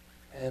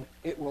 And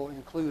it will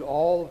include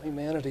all of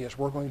humanity, as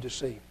we're going to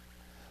see.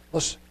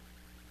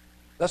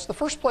 That's the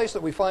first place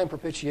that we find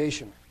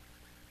propitiation.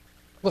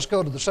 Let's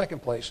go to the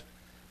second place,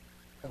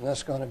 and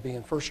that's going to be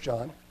in 1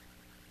 John.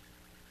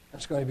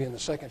 That's going to be in the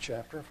 2nd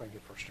chapter, if I can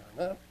get 1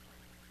 John up.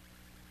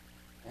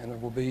 And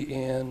it will be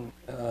in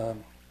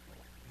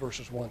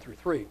verses 1 through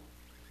 3.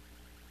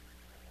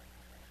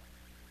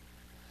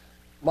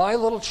 My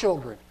little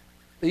children,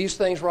 these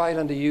things write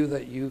unto you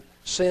that you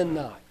sin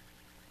not.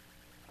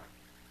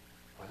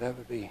 Well, that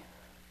would be,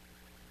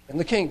 in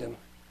the kingdom,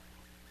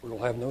 we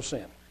will have no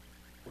sin.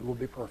 We will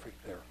be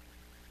perfect there.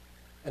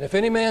 And if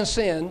any man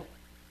sin,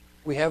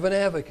 we have an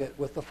advocate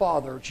with the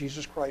Father,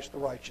 Jesus Christ the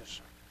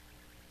righteous.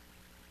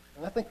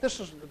 And I think this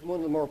is one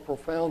of the more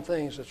profound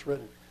things that's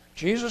written.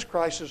 Jesus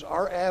Christ is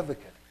our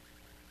advocate.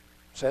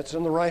 Sits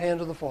in the right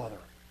hand of the Father.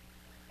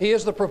 He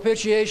is the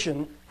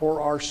propitiation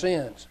for our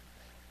sins.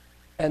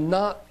 And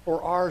not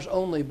for ours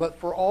only, but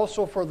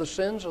also for the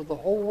sins of the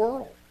whole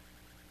world.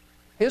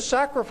 His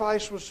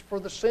sacrifice was for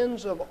the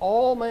sins of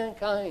all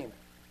mankind.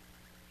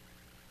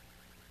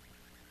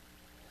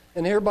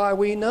 And hereby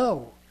we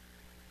know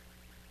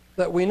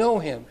that we know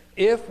Him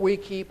if we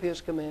keep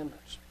His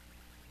commandments.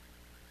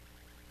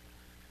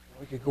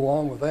 We could go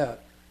on with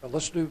that, but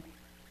let's do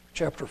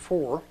chapter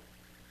 4,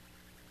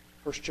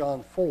 1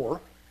 John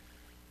 4,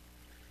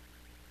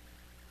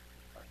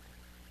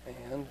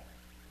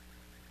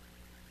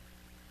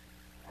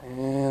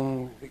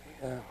 and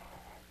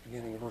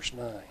beginning of verse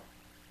 9.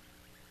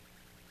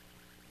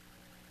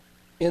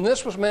 In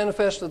this was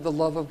manifested the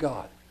love of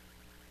God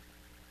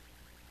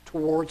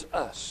towards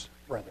us,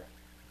 brethren,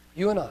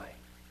 you and I,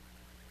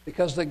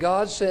 because that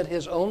God sent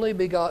His only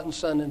begotten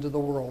Son into the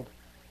world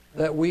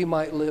that we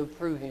might live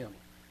through Him.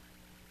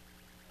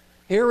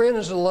 Herein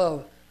is the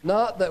love,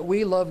 not that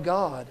we love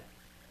God,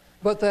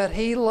 but that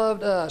He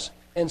loved us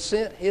and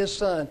sent His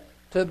Son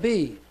to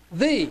be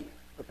the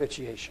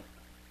propitiation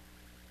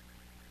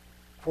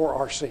for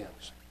our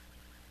sins.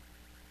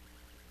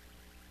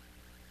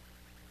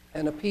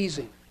 And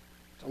appeasing.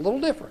 It's a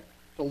little different.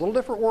 It's a little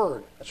different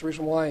word. That's the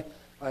reason why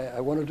I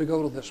wanted to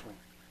go to this one.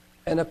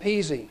 And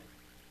appeasing.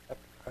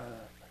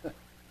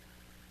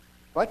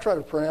 If I try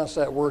to pronounce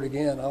that word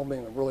again, I'll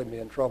really be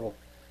in trouble.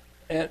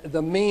 And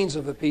the means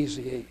of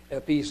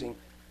appeasing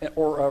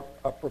or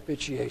a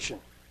propitiation.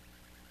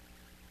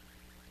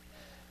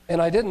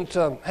 And I didn't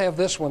have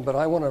this one, but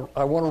I want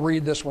to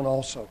read this one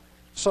also.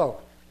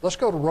 So let's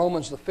go to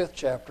Romans the 5th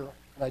chapter.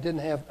 And I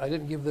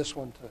didn't give this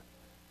one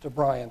to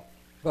Brian,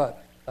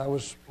 but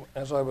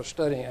as I was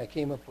studying, I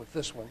came up with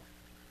this one,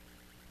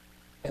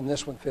 and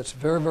this one fits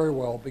very, very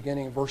well,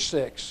 beginning in verse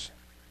 6.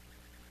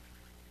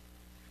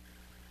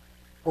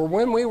 For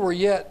when we were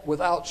yet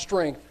without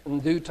strength,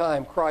 in due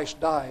time Christ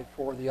died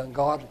for the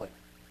ungodly.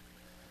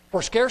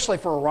 For scarcely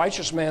for a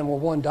righteous man will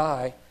one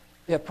die,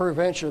 yet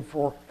peradventure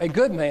for a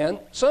good man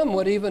some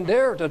would even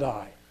dare to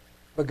die.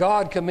 But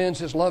God commends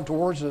His love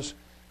towards us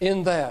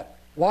in that,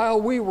 while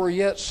we were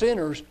yet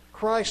sinners,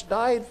 Christ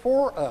died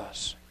for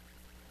us.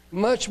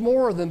 Much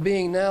more than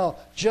being now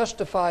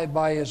justified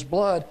by His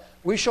blood,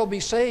 we shall be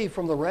saved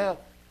from the wrath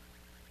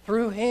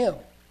through Him.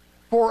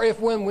 For if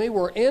when we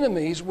were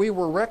enemies, we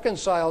were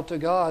reconciled to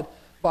God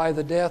by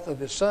the death of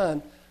His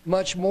Son,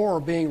 much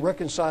more being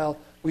reconciled,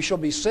 we shall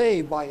be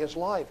saved by His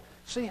life.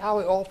 See how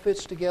it all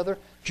fits together?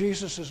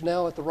 Jesus is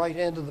now at the right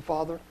hand of the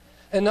Father.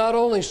 And not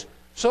only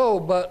so,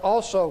 but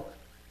also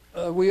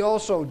we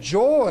also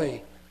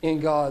joy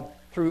in God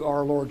through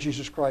our Lord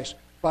Jesus Christ,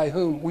 by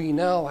whom we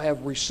now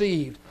have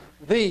received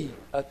the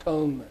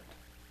atonement.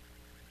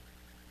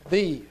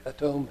 The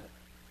atonement.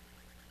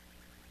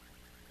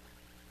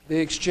 The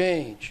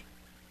exchange.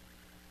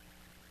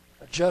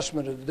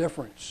 Adjustment of the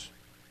difference.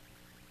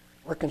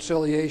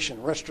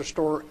 Reconciliation.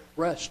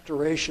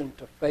 Restoration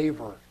to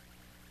favor.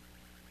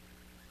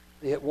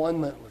 The at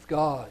one-ment with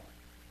God.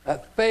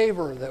 That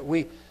favor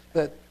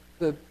that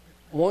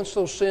once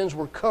those sins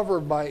were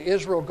covered by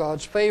Israel,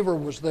 God's favor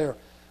was there.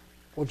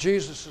 Well,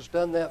 Jesus has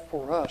done that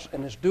for us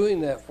and is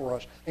doing that for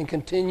us and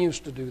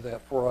continues to do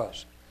that for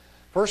us.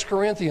 1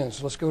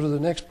 Corinthians, let's go to the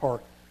next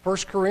part. 1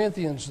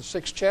 Corinthians, the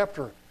 6th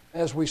chapter,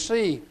 as we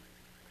see,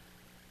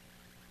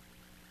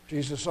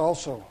 Jesus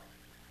also,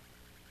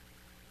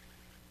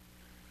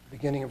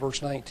 beginning of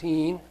verse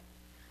 19,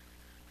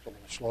 it's a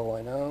little slow,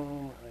 I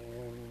know,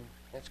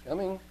 it's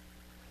coming.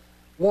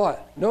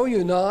 What? Know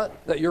you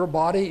not that your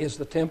body is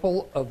the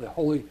temple of the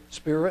Holy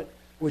Spirit,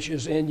 which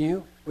is in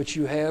you, which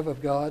you have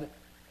of God,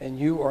 and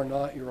you are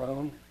not your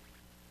own?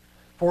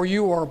 For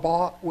you are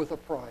bought with a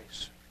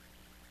price.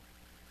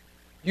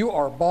 You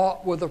are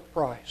bought with a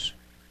price.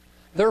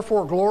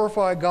 Therefore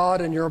glorify God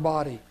in your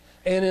body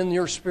and in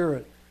your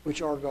spirit,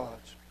 which are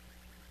God's.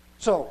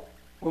 So,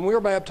 when we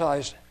are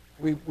baptized,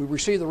 we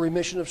receive the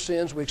remission of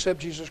sins. We accept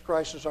Jesus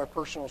Christ as our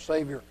personal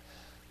Savior.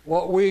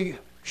 What we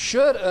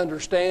should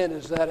understand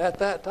is that at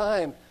that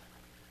time,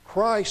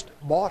 Christ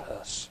bought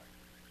us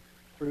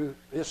through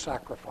His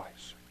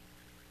sacrifice.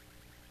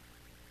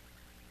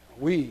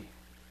 We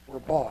were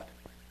bought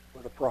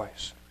with a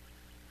price.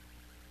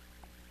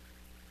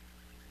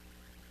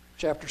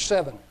 Chapter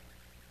 7,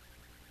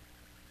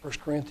 1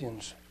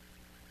 Corinthians,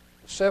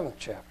 the 7th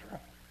chapter,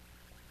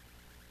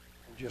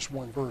 and just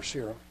one verse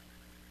here,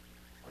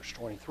 verse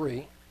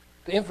 23,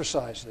 to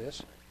emphasize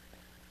this.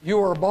 You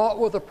are bought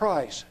with a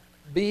price.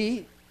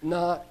 Be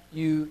not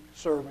you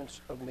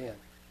servants of men.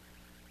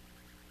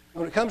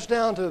 When it comes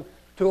down to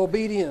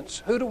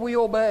obedience, who do we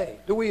obey?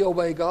 Do we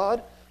obey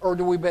God or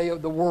do we obey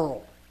the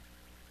world?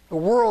 The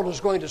world is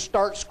going to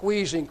start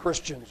squeezing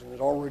Christians, and it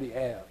already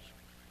has.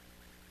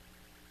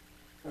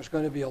 There's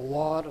going to be a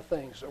lot of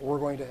things that we're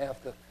going to have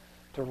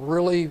to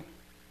really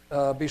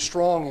be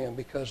strong in,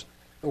 because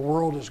the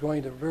world is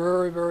going to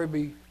very, very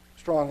be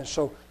strong. And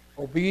so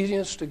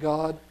Obedience to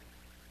God,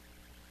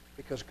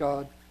 because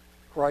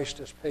Christ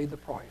has paid the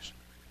price.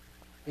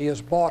 He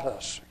has bought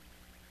us.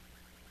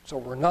 So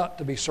we're not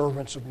to be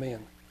servants of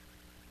men.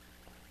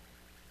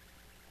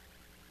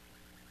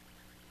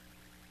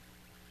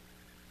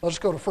 Let's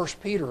go to 1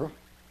 Peter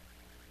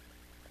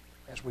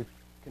as we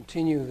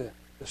continue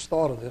this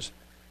thought of this.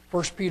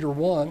 1 Peter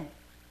 1,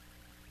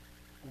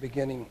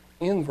 beginning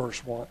in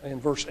verse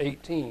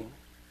 18.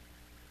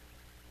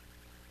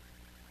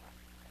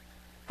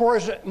 For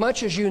as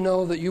much as you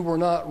know that you were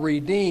not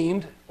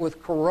redeemed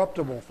with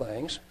corruptible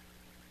things,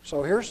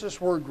 so here's this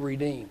word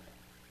redeemed.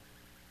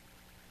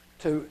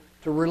 To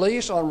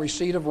release on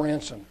receipt of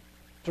ransom,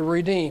 to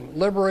redeem,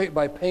 liberate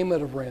by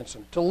payment of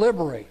ransom, to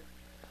liberate,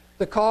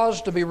 the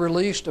cause to be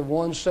released of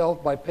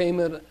oneself by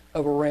payment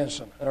of a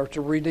ransom, or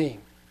to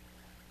redeem.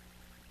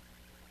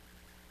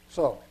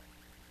 So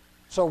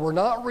we're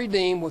not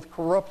redeemed with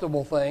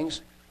corruptible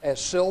things as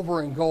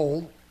silver and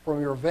gold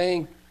from your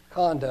vain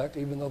conduct,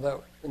 even though that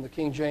in the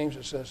King James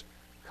it says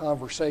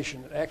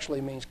conversation. It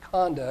actually means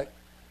conduct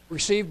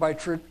received by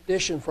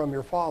tradition from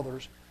your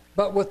fathers,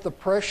 but with the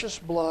precious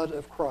blood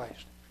of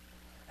Christ,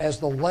 as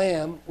the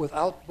Lamb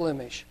without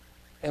blemish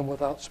and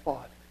without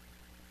spot.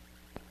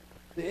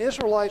 The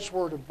Israelites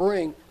were to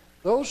bring,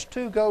 those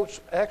two goats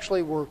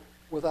actually were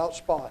without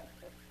spot,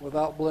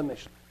 without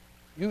blemish.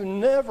 You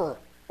never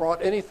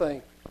brought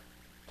anything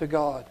to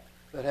God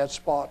that had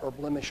spot or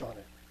blemish on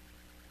it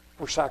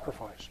for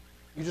sacrifice.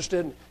 You just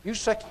didn't.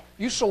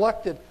 You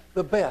selected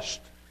the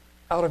best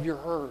out of your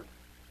herd.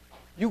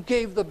 You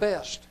gave the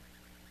best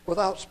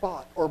without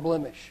spot or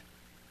blemish.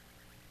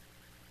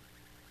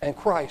 And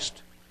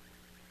Christ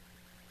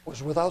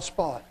was without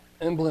spot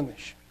and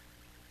blemish,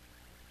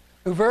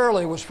 who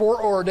verily was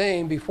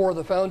foreordained before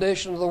the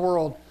foundation of the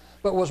world,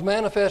 but was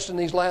manifest in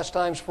these last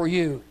times for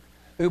you,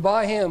 who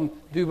by him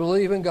do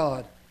believe in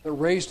God, that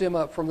raised him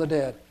up from the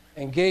dead,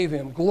 and gave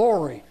him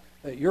glory,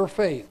 that your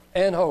faith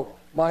and hope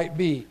might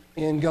be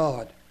in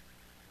God.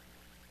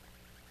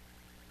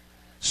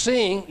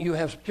 Seeing you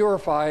have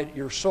purified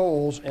your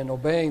souls in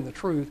obeying the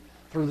truth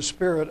through the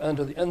Spirit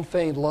unto the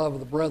unfeigned love of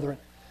the brethren,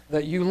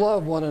 that you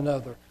love one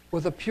another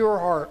with a pure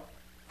heart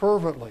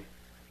fervently,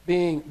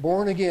 being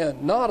born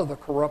again, not of the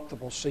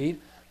corruptible seed,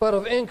 but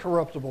of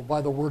incorruptible by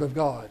the word of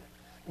God,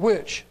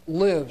 which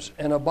lives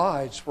and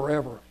abides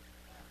forever.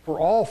 For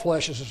all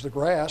flesh is as the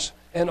grass,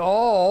 and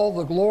all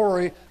the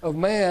glory of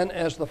man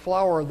as the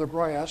flower of the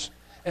grass,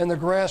 and the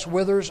grass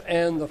withers,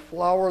 and the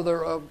flower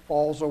thereof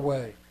falls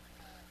away.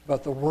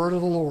 But the word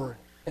of the Lord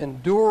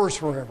endures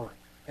forever,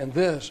 and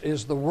this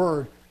is the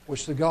word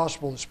which the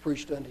gospel is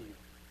preached unto you.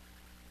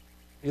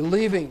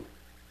 Believing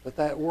that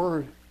that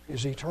word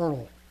is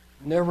eternal,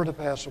 never to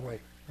pass away.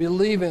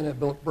 Believe in it,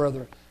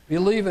 brethren.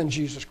 Believe in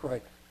Jesus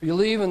Christ.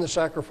 Believe in the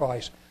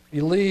sacrifice.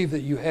 Believe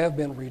that you have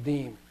been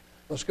redeemed.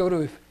 Let's go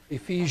to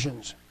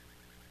Ephesians,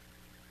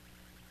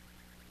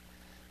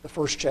 the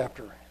first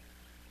chapter.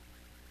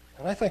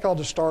 And I think I'll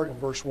just start in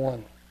verse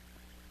 1.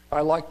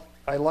 I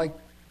like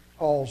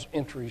Paul's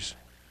entries.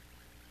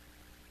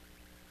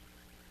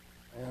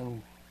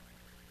 And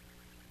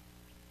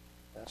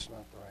that's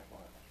not the right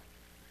one.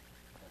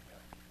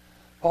 Okay.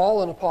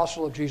 Paul, an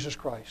apostle of Jesus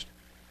Christ,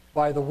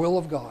 by the will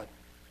of God,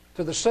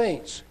 to the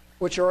saints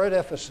which are at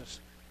Ephesus,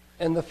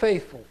 and the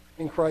faithful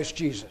in Christ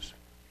Jesus.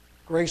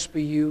 Grace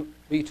be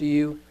to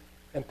you,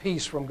 and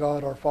peace from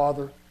God our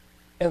Father,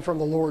 and from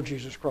the Lord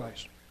Jesus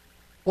Christ.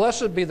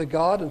 Blessed be the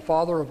God and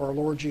Father of our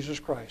Lord Jesus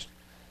Christ,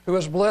 who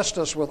has blessed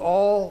us with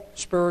all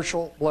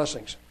spiritual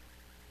blessings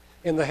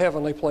in the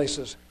heavenly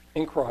places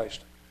in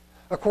Christ,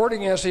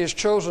 according as he has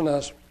chosen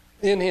us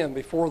in him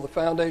before the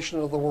foundation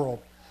of the world,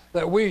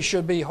 that we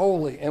should be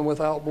holy and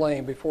without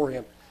blame before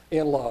him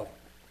in love,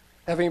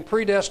 having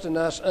predestined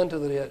us unto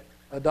the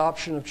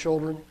adoption of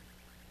children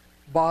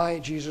by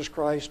Jesus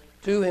Christ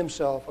to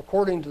himself,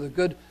 according to the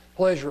good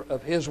pleasure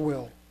of his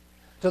will,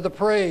 to the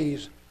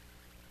praise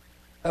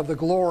of the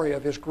glory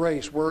of his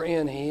grace,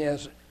 wherein he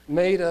has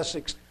made us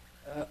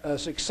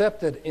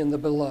accepted in the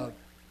beloved,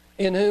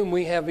 in whom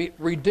we have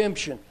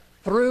redemption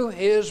through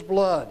his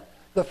blood,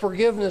 the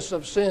forgiveness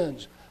of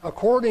sins,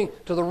 according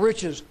to the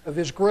riches of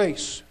his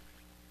grace,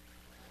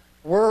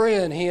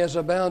 wherein he has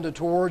abounded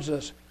towards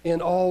us in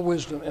all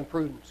wisdom and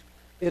prudence.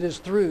 It is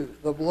through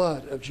the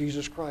blood of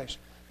Jesus Christ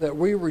that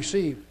we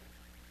receive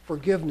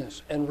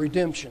forgiveness and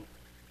redemption.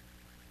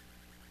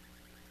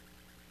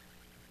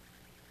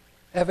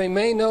 Having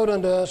made known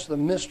unto us the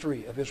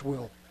mystery of his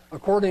will,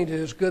 according to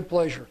his good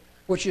pleasure,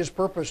 which he has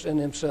purposed in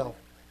himself,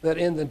 that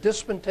in the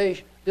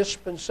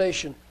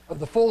dispensation of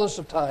the fullness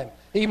of time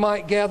he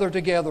might gather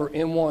together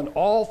in one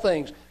all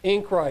things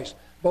in Christ,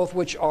 both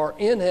which are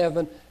in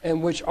heaven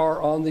and which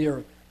are on the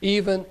earth,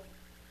 even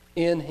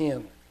in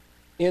him,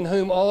 in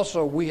whom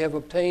also we have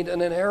obtained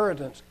an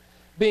inheritance,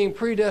 being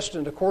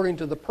predestined according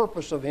to the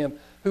purpose of him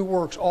who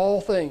works all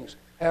things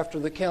after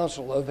the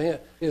counsel of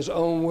his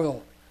own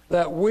will,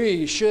 that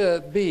we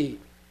should be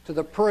to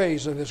the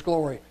praise of his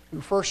glory,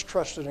 who first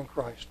trusted in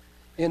Christ,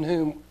 in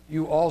whom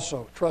you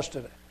also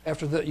trusted,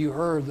 after that you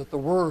heard that the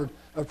word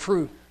of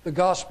truth, the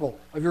gospel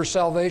of your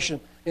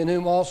salvation, in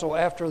whom also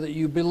after that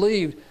you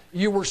believed,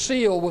 you were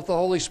sealed with the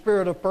Holy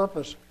Spirit of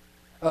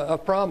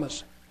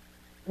promise,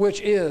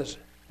 which is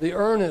the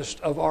earnest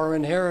of our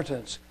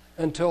inheritance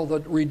until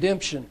the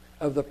redemption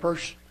of the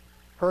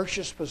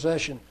purchased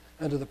possession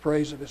unto the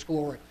praise of His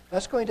glory.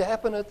 That's going to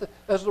happen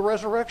as the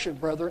resurrection,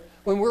 brethren.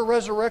 When we're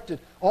resurrected,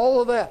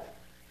 all of that,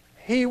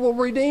 He will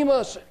redeem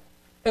us,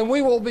 and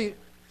we will be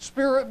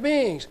spirit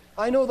beings.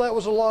 I know that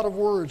was a lot of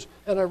words,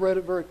 and I read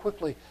it very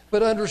quickly.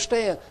 But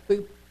understand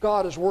that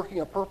God is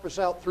working a purpose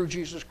out through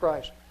Jesus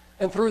Christ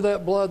and through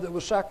that blood that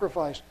was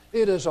sacrificed.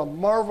 It is a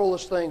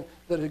marvelous thing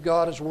that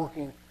God is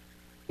working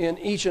in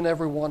each and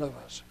every one of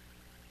us.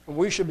 And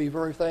we should be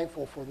very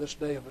thankful for this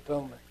Day of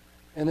Atonement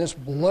and this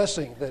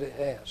blessing that it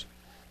has.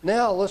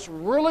 Now let's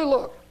really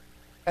look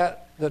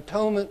at the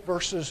atonement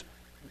versus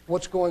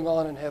what's going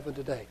on in heaven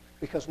today.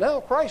 Because now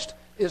Christ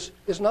is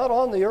not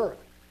on the earth.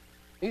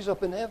 He's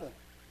up in heaven.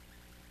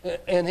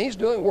 And He's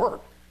doing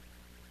work.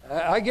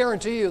 I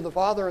guarantee you the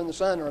Father and the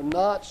Son are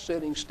not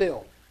sitting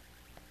still.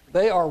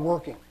 They are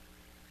working.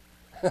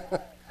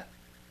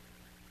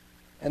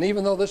 And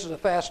even though this is a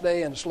fast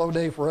day and a slow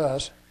day for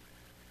us,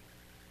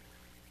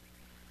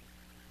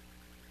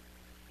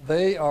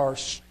 they are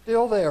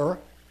still there,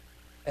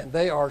 and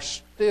they are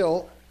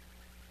still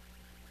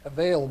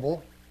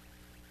available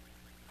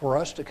for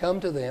us to come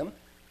to them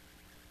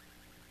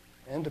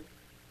and to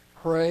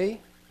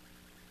pray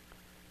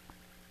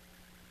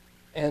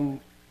and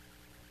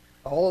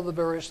all of the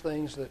various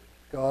things that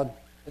God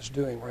is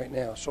doing right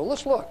now. So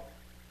let's look.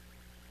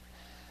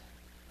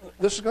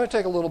 This is going to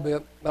take a little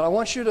bit, but I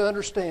want you to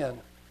understand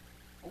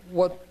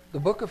what the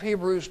book of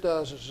Hebrews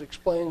does is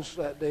explains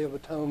that Day of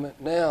Atonement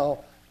now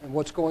and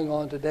what's going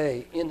on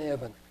today in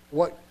heaven.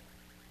 What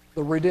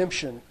the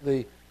redemption,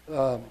 the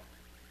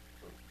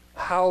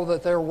how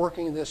that they're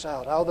working this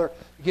out, how they're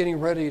getting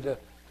ready to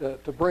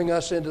bring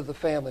us into the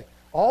family.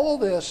 All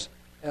of this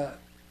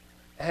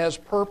has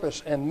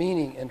purpose and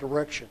meaning and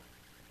direction.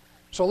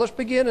 So let's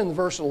begin in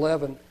verse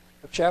 11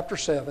 of chapter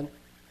 7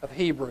 of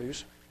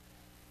Hebrews.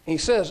 He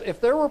says,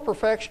 if therefore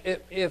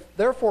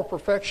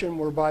perfection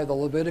were by the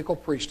Levitical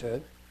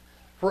priesthood,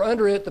 for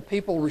under it the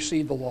people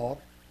received the law,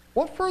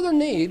 what further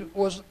need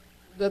was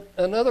that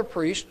another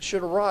priest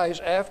should arise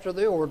after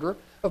the order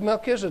of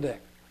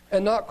Melchizedek,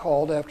 and not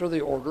called after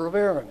the order of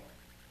Aaron?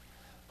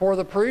 For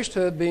the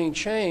priesthood being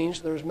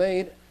changed, there's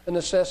made a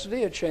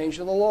necessity of change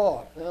in the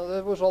law. Now,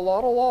 there was a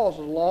lot of laws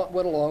that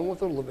went along with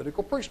the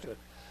Levitical priesthood.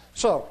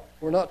 So,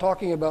 we're not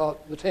talking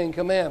about the Ten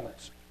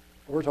Commandments.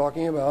 We're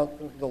talking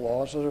about the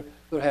laws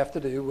that have to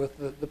do with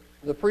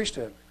the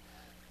priesthood.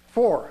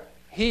 For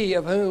he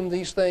of whom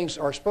these things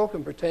are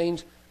spoken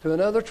pertains to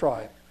another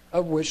tribe,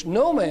 of which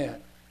no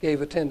man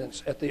gave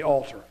attendance at the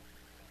altar.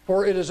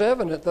 For it is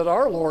evident that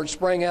our Lord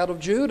sprang out of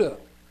Judah,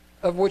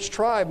 of which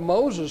tribe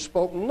Moses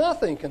spoke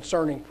nothing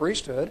concerning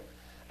priesthood,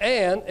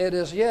 and it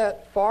is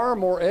yet far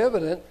more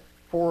evident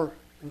for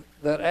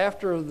that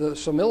after the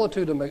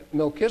similitude of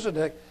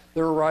Melchizedek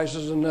there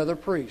arises another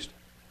priest,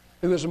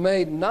 who is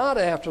made not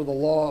after the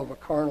law of a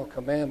carnal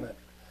commandment,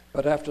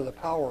 but after the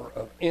power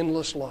of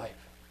endless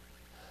life.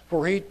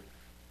 For he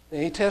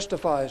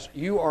testifies,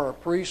 you are a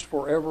priest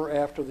forever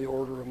after the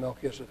order of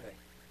Melchizedek.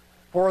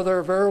 For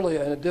there verily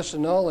a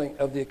disannulling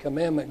of the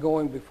commandment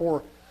going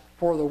before,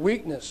 for the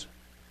weakness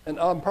and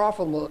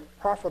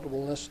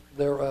unprofitableness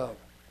thereof.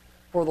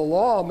 For the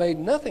law made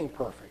nothing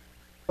perfect,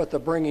 but the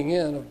bringing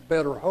in of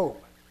better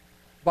hope,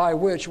 by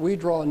which we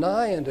draw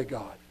nigh unto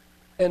God.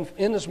 And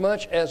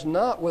inasmuch as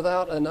not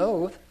without an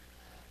oath,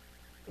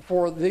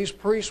 for these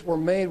priests were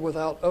made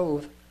without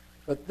oath,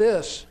 but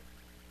this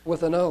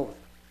with an oath,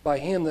 by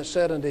him that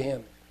said unto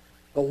him,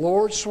 the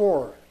Lord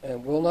swore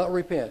and will not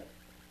repent,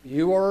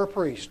 you are a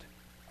priest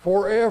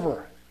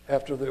forever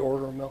after the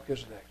order of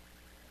Melchizedek.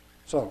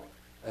 So,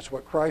 that's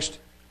what Christ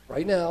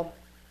right now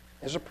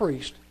is, a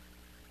priest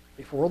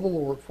before the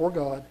Lord, for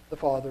God the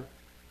Father,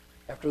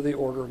 after the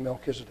order of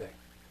Melchizedek.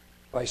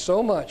 By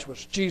so much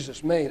was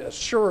Jesus made a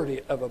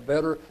surety of a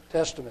better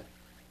testament.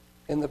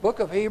 In the book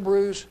of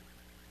Hebrews,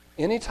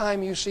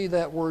 anytime you see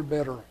that word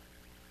better,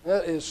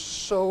 that is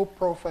so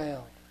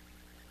profound.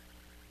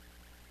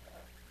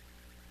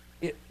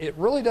 It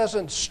really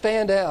doesn't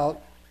stand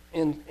out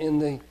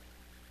in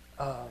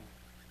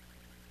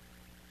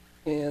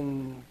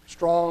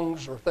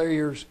Strong's or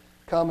Thayer's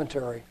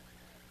commentary,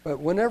 but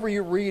whenever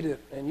you read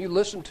it and you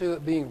listen to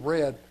it being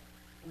read,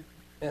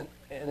 and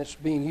it's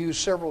being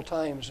used several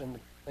times in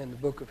the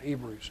book of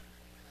Hebrews,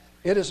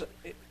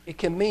 it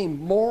can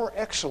mean more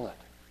excellent.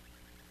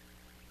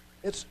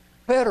 It's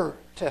better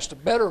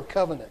testament, better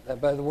covenant. And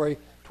by the way,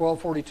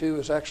 1242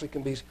 is actually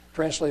can be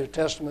translated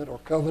testament or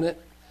covenant.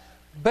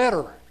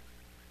 Better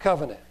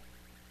covenant.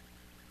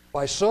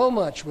 By so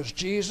much was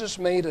Jesus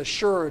made a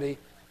surety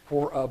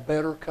for a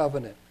better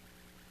covenant.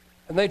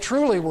 And they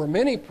truly were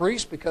many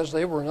priests, because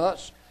they were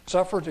not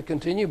suffered to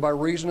continue by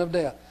reason of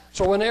death.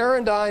 So when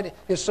Aaron died,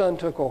 his son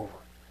took over.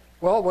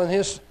 Well, when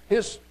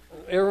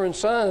Aaron's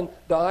son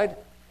died,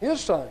 his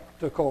son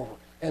took over.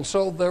 And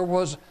so there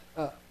was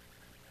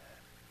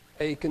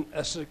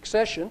a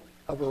succession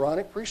of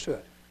Aaronic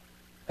priesthood.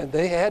 And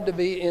they had to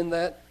be in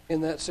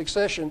that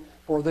succession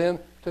for them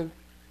to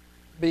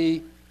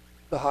be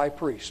the high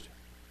priest.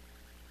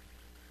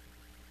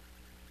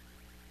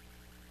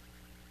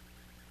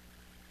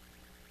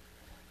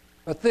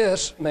 But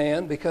this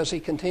man, because he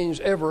continues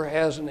ever,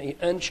 has an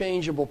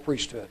unchangeable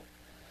priesthood.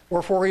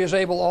 Wherefore he is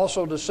able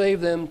also to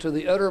save them to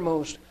the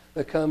uttermost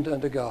that come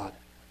unto God.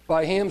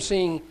 By him,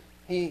 seeing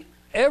he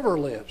ever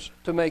lives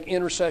to make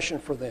intercession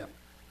for them.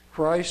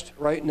 Christ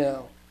right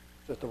now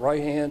is at the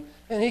right hand,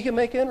 and he can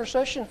make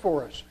intercession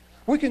for us.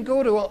 We can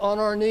go on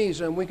our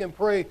knees and we can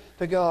pray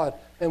to God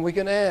and we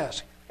can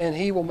ask, and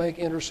he will make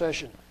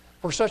intercession.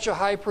 For such a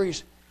high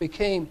priest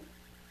became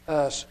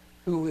us,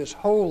 who is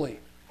holy,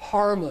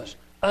 harmless,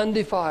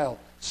 undefiled,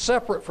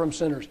 separate from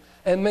sinners,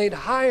 and made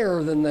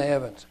higher than the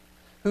heavens,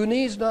 who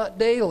needs not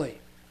daily,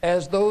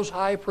 as those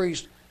high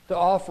priests, to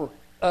offer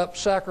up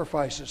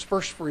sacrifices,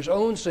 first for his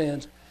own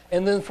sins,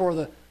 and then for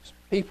the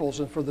people's.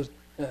 And for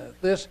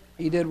this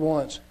he did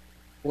once,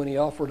 when he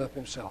offered up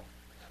himself.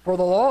 For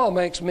the law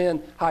makes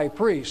men high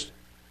priests,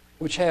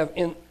 which have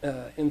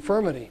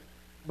infirmity,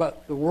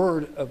 but the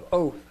word of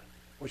oath,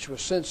 which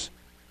was since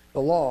the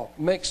law,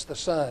 makes the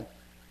Son,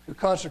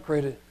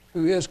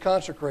 who is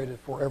consecrated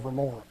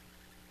forevermore.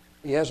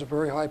 He has a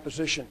very high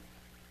position,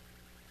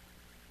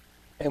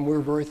 and we're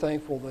very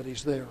thankful that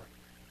he's there.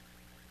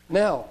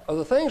 Now, of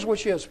the things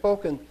which he has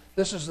spoken,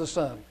 this is the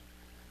sum,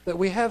 that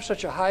we have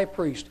such a high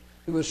priest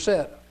who is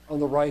set on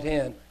the right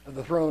hand of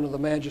the throne of the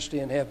majesty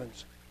in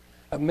heavens,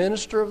 a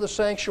minister of the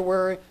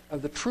sanctuary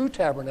of the true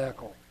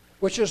tabernacle,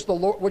 which the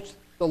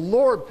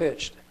Lord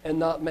pitched and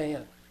not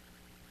man.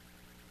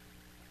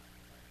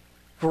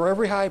 For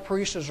every high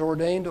priest is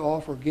ordained to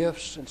offer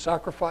gifts and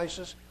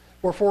sacrifices,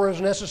 wherefore it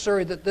is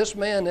necessary that this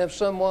man have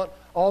somewhat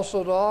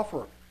also to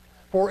offer.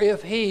 For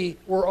if he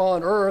were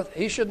on earth,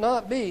 he should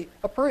not be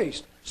a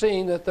priest,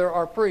 seeing that there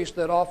are priests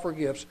that offer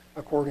gifts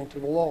according to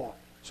the law.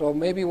 So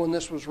maybe when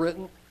this was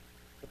written,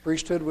 the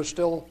priesthood was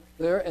still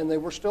there, and they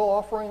were still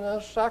offering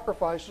those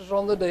sacrifices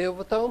on the Day of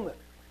Atonement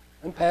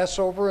and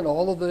Passover and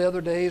all of the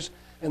other days,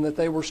 and that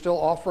they were still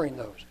offering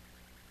those.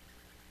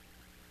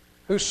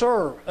 Who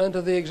serve unto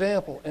the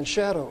example and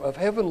shadow of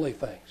heavenly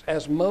things,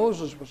 as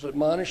Moses was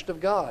admonished of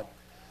God.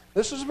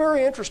 This is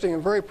very interesting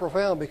and very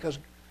profound, because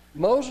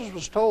Moses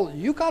was told,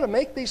 you got to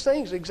make these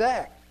things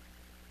exact.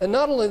 And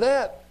not only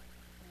that,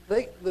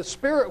 the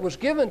Spirit was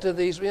given to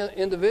these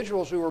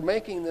individuals who were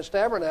making this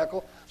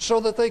tabernacle so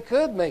that they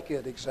could make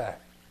it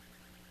exact.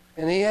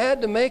 And he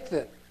had to make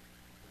it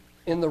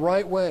in the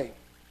right way.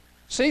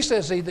 See,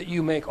 says he, that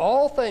you make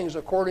all things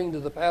according to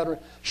the pattern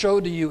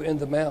showed to you in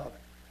the mount.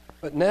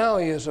 But now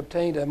he has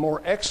obtained a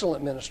more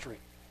excellent ministry,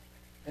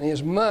 and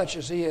inasmuch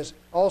as he is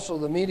also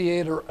the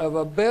mediator of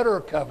a better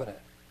covenant,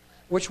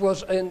 which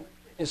was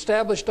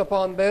established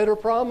upon better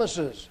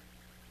promises.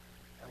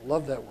 I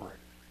love that word.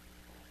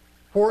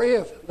 For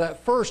if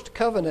that first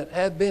covenant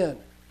had been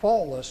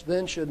faultless,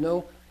 then should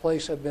no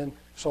place have been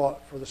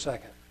sought for the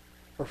second.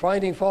 For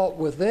finding fault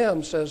with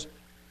them,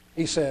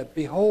 he said,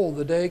 behold,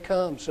 the day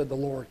comes, said the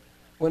Lord,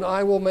 when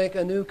I will make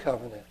a new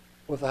covenant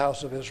with the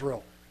house of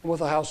Israel and with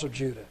the house of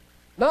Judah.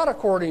 Not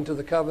according to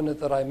the covenant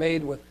that I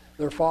made with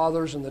their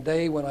fathers in the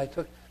day when I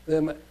took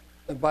them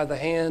by the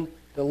hand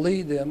to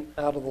lead them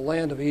out of the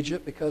land of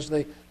Egypt, because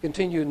they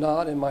continued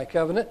not in my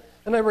covenant,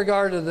 and I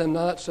regarded them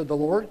not, said the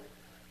Lord.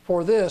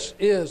 For this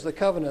is the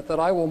covenant that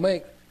I will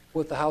make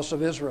with the house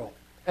of Israel.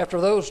 After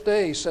those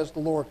days, says the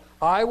Lord,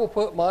 I will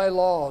put my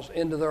laws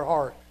into their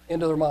heart,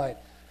 into their mind,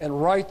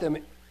 and write them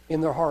in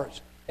their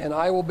hearts. And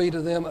I will be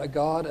to them a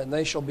God, and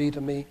they shall be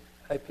to me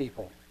a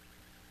people.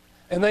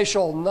 And they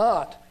shall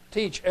not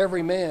teach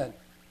every man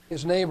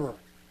his neighbor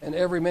and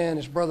every man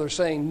his brother,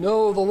 saying,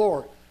 know the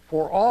Lord,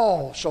 for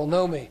all shall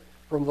know me,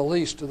 from the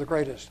least to the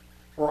greatest.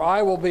 For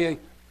I will be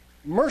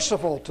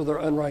merciful to their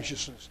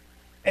unrighteousness,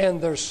 and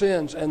their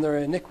sins and their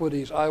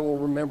iniquities I will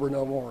remember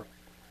no more.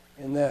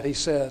 In that he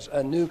says,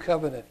 a new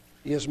covenant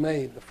he has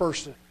made, the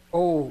first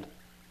old.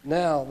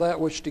 Now that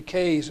which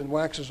decays and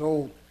waxes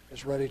old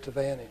is ready to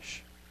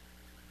vanish.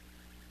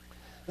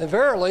 And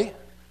verily,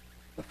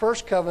 the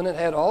first covenant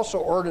had also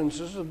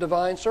ordinances of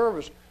divine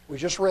service. We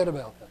just read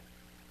about them.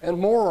 And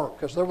more,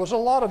 because there was a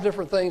lot of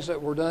different things that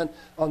were done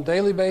on a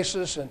daily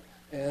basis and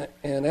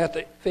at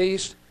the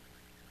feast.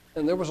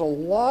 And there was a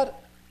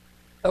lot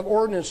of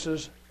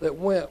ordinances that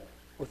went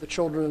with the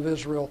children of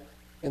Israel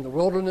in the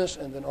wilderness,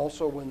 and then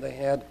also when they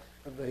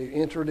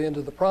entered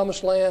into the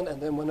promised land, and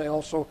then when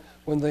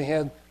they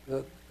had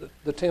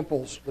the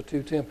temples, the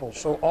two temples.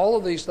 So all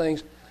of these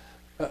things,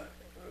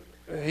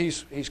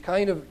 he's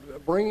kind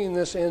of bringing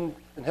this in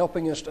and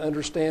helping us to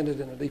understand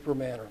it in a deeper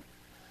manner.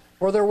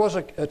 For there was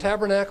a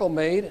tabernacle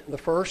made, the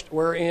first,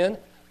 wherein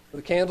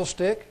the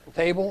candlestick, the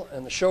table,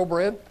 and the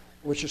showbread,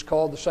 which is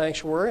called the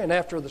sanctuary, and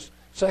after the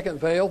second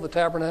veil, the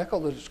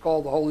tabernacle, that is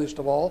called the holiest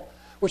of all,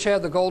 which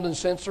had the golden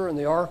censer and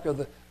the ark of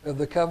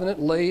the covenant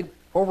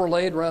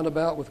overlaid round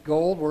about with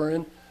gold,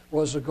 wherein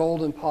was a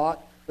golden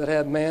pot that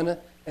had manna,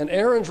 and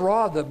Aaron's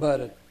rod that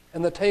budded,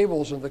 and the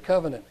tables of the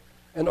covenant,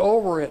 and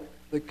over it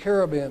the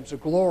cherubims of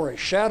glory,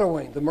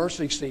 shadowing the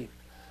mercy seat,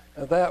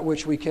 that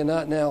which we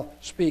cannot now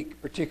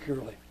speak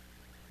particularly.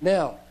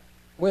 Now,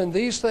 when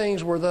these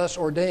things were thus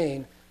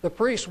ordained, the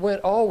priest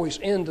went always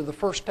into the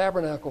first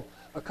tabernacle,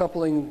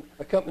 accompanying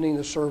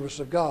the service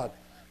of God.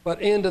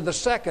 But into the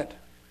second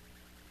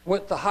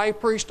went the high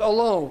priest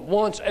alone,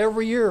 once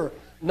every year,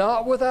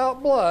 not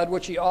without blood,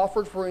 which he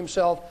offered for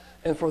himself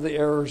and for the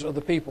errors of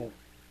the people.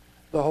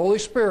 The Holy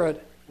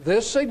Spirit,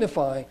 this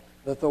signifying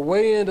that the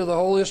way into the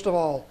holiest of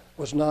all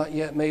was not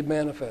yet made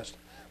manifest,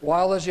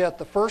 while as yet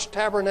the first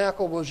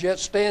tabernacle was yet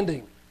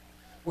standing,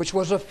 which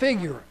was a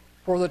figure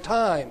for the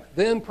time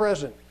then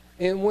present,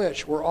 in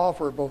which were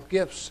offered both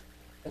gifts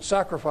and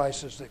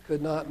sacrifices that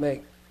could not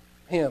make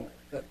him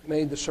that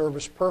made the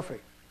service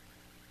perfect,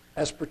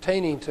 as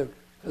pertaining to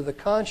the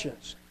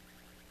conscience,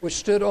 which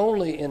stood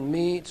only in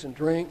meats and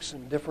drinks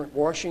and different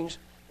washings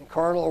and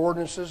carnal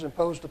ordinances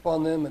imposed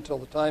upon them until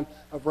the time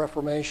of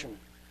Reformation.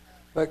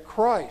 But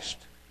Christ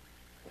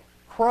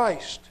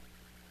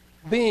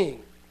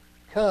being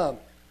come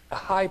a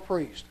high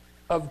priest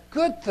of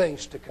good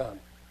things to come,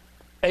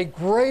 a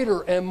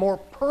greater and more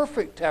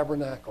perfect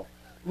tabernacle,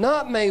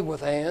 not made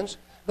with hands,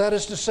 that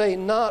is to say,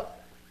 not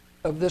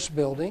of this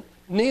building,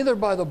 neither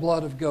by the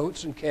blood of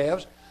goats and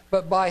calves,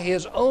 but by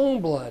his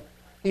own blood.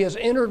 He has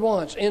entered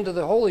once into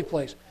the holy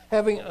place,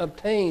 having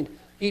obtained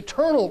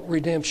eternal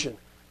redemption.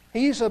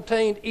 He's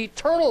obtained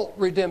eternal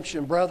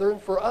redemption, brethren,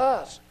 for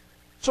us,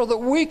 so that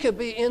we could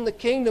be in the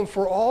kingdom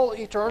for all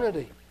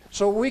eternity,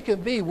 so we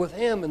could be with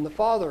him and the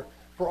Father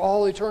for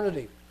all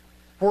eternity.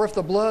 For if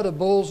the blood of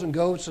bulls and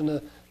goats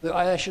and the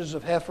ashes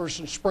of heifers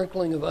and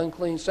sprinkling of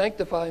unclean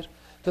sanctifies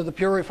to the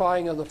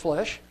purifying of the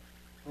flesh,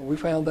 well, we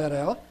found that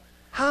out,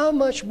 how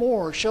much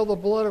more shall the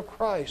blood of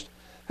Christ,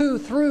 who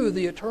through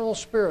the eternal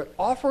Spirit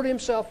offered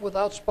himself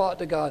without spot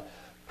to God,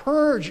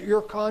 purge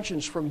your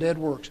conscience from dead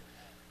works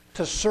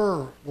to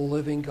serve the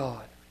living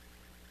God.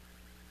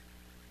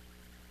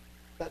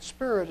 That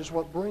Spirit is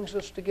what brings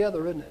us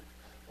together, isn't it?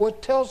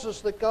 What tells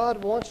us that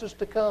God wants us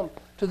to come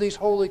to these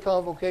holy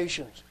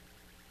convocations,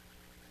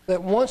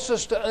 that wants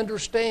us to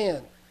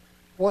understand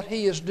what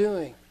he is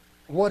doing,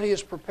 what he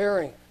is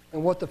preparing,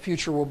 and what the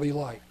future will be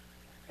like.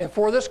 And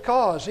for this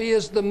cause, he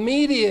is the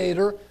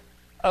mediator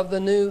of the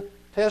New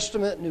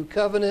Testament, New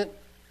Covenant.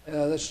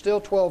 That's still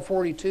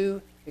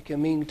 1242. It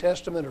can mean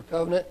testament or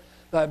covenant.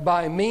 That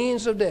by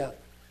means of death,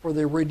 for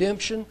the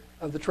redemption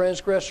of the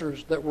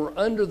transgressors that were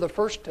under the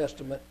first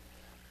testament,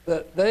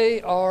 that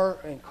they are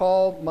and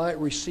called might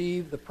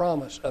receive the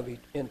promise of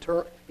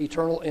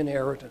eternal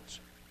inheritance.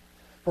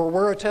 For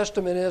where a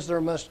testament is,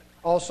 there must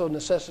also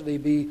necessity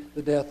be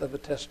the death of a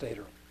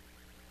testator.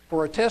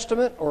 For a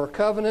testament or a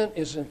covenant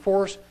is in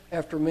force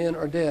after men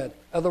are dead.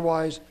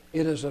 Otherwise,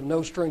 it is of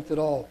no strength at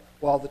all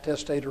while the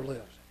testator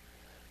lives.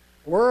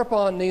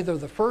 Whereupon neither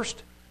the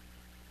first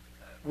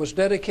was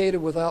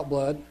dedicated without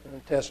blood, a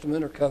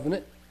testament or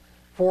covenant.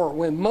 For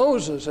when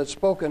Moses had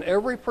spoken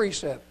every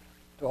precept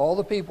to all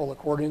the people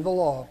according to the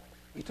law,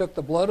 he took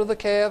the blood of the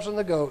calves and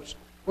the goats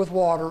with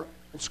water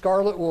and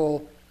scarlet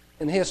wool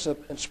and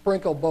hyssop and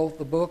sprinkled both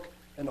the book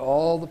and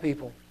all the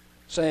people,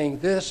 saying,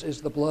 This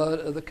is the blood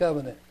of the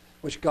covenant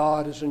which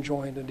God has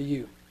enjoined unto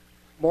you.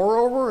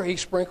 Moreover, he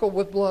sprinkled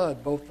with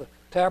blood both the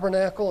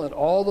tabernacle and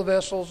all the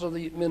vessels of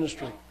the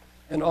ministry,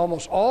 and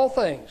almost all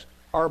things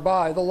are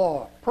by the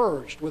law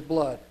purged with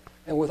blood,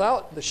 and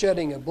without the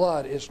shedding of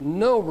blood is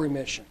no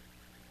remission.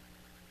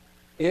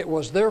 It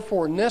was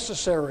therefore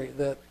necessary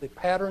that the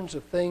patterns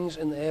of things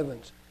in the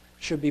heavens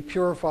should be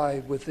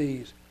purified with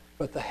these,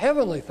 but the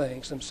heavenly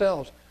things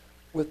themselves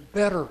with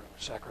better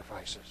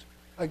sacrifices.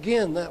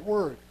 Again, that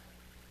word,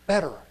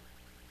 better.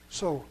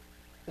 So,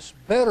 it's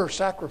better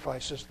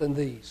sacrifices than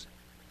these.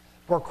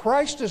 For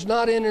Christ is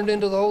not entered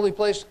into the holy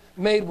place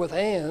made with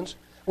hands,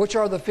 which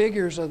are the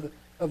figures of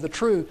the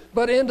true,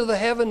 but into the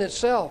heaven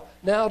itself,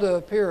 now to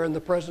appear in the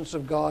presence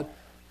of God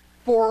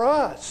for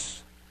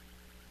us.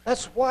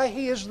 That's why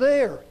he is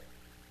there.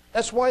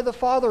 That's why the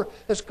Father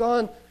has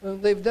gone,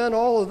 they've done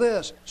all of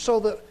this, so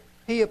that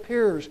he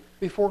appears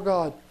before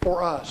God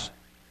for us.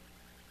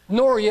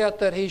 Nor yet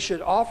that he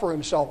should offer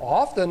himself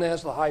often,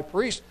 as the high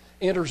priest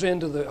enters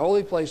into the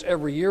holy place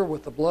every year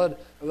with the blood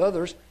of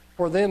others,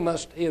 for them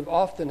must he have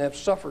often have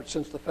suffered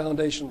since the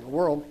foundation of the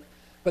world.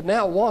 But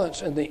now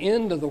once, in the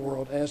end of the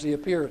world, has he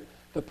appeared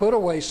to put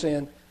away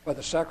sin by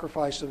the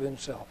sacrifice of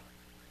himself.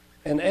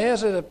 And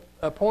as it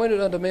appointed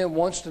unto men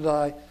once to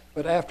die,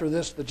 but after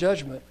this the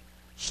judgment,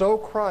 so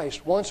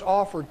Christ once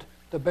offered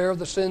to bear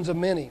the sins of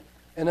many,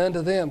 and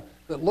unto them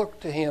that look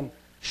to him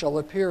shall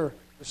appear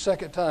the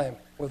second time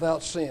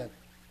without sin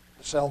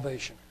to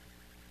salvation.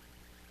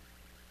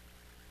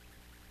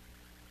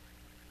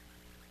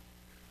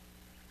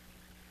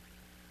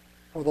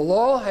 For the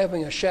law,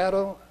 having a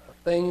shadow of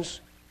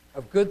things,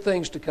 of good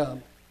things to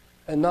come,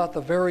 and not the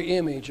very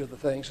image of the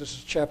things, this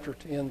is chapter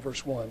 10,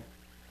 verse 1,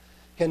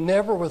 can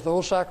never, with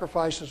those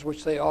sacrifices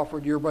which they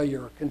offered year by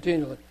year,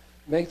 continually,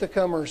 make the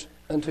comers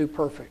unto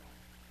perfect.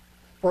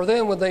 For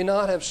then would they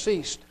not have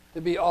ceased to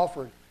be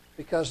offered,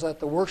 because that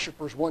the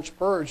worshippers once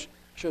purged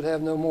should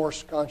have no more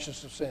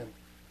conscience of sin.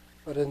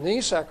 But in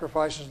these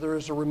sacrifices there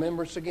is a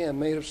remembrance again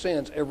made of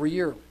sins every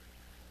year.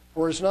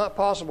 For it is not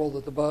possible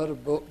that the blood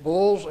of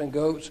bulls and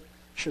goats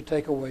should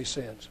take away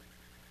sins.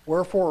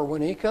 Wherefore,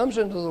 when he comes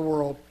into the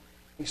world,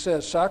 he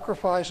says,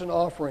 sacrifice and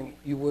offering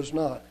you was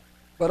not,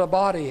 but a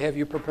body have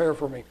you prepared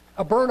for me,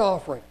 a burnt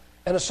offering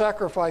and a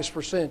sacrifice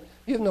for sin.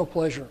 You have no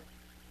pleasure.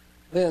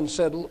 Then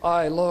said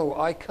I, lo,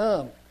 I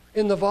come.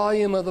 In the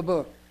volume of the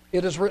book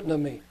it is written of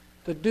me,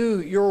 to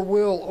do your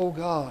will, O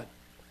God.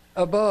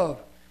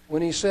 Above,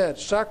 when he said,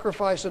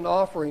 sacrifice and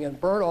offering and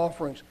burnt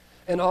offerings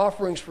and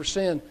offerings for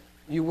sin,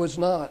 you was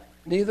not,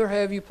 neither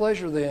have you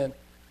pleasure then,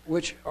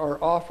 which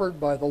are offered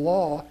by the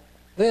law.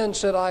 Then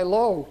said I,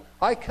 lo,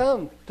 I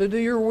come to do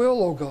your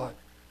will, O God.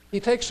 He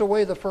takes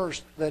away the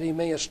first, that he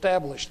may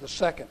establish the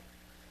second,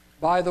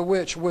 by the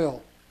which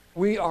will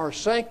we are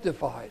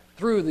sanctified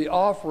through the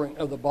offering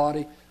of the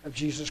body of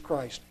Jesus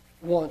Christ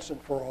once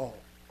and for all.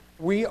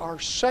 We are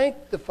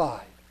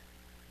sanctified.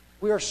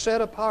 We are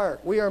set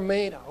apart. We are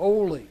made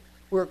holy.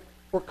 We're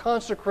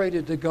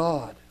consecrated to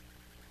God,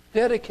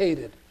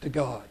 dedicated to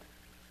God,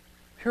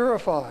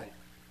 purified,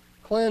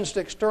 cleansed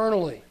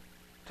externally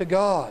to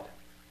God.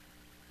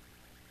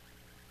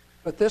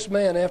 But this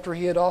man, after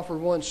he had offered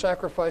one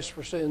sacrifice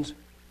for sins,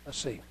 let's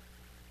see.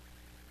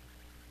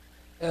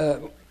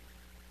 I'll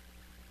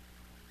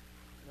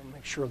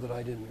make sure that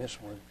I didn't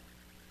miss one.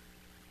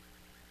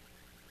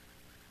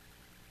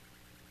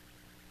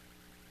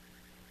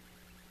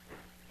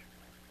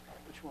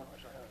 Which one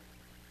was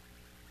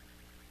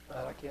I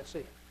on? I can't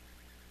see.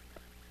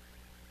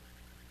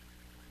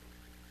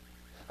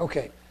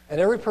 Okay. And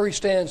every priest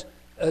stands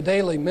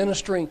daily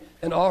ministering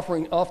and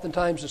offering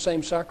oftentimes the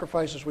same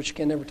sacrifices which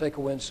can never take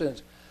away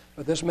sins.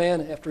 But this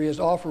man, after he has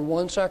offered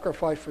one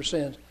sacrifice for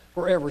sins,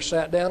 forever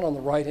sat down on the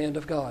right hand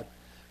of God,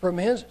 from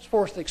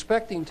henceforth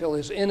expecting till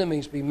his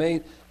enemies be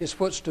made his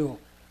footstool.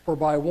 For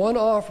by one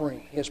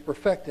offering he has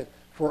perfected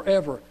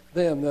forever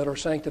them that are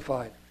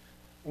sanctified.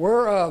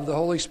 Whereof the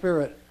Holy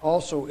Spirit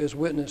also is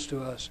witness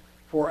to us.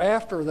 For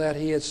after that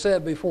he had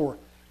said before,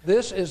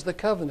 this is the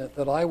covenant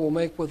that I will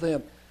make with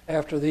them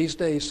after these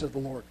days, said the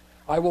Lord.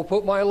 I will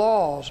put my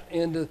laws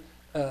into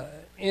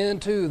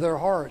their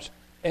hearts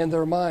and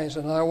their minds,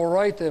 and I will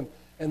write them,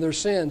 and their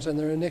sins and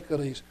their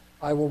iniquities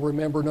I will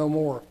remember no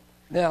more.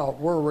 Now,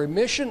 where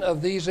remission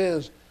of these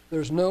is,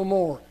 there's no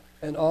more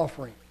an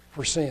offering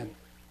for sin.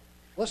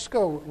 Let's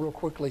go real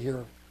quickly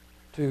here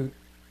to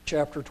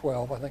chapter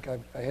 12. I think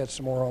I had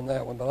some more on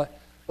that one, but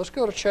let's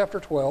go to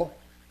chapter 12,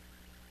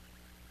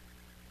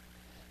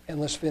 and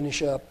let's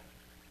finish up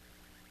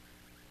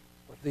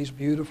with these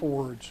beautiful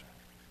words.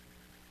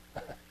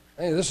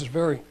 Hey, this is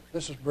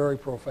very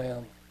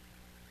profound.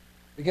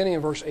 Beginning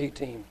in verse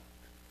 18.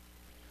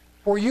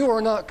 For you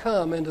are not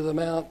come into the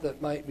mount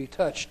that might be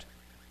touched,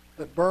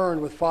 that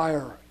burned with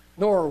fire,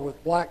 nor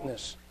with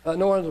blackness,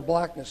 nor into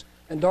blackness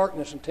and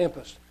darkness and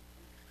tempest,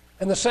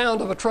 and the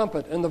sound of a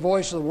trumpet, and the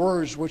voice of the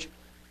words which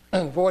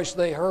voice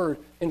they heard,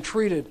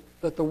 entreated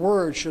that the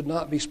word should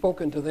not be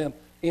spoken to them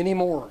any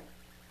more.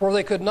 For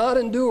they could not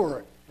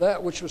endure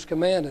that which was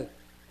commanded,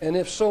 and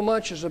if so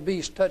much as a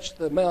beast touch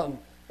the mountain,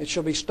 it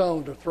shall be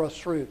stoned or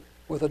thrust through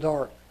with a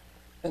dart.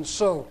 And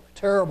so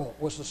terrible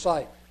was the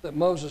sight that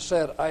Moses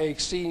said, I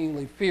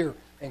exceedingly fear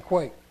and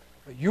quake.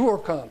 But you are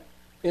come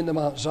into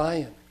Mount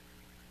Zion,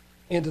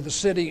 into the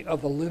city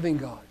of the living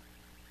God,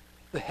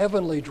 the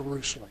heavenly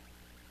Jerusalem,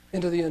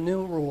 into the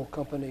innumerable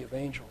company of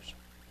angels,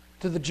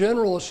 to the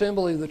general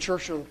assembly of the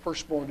church of the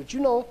firstborn. Did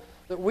you know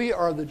that we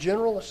are the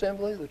general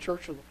assembly of the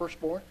church of the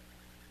firstborn?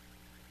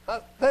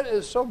 That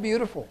is so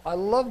beautiful. I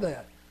love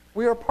that.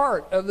 We are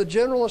part of the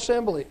general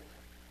assembly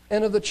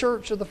and of the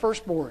church of the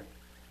firstborn,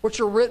 which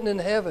are written in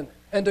heaven,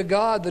 and to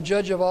God, the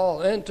judge of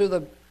all, and to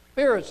the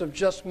spirits of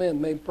just men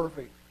made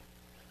perfect,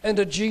 and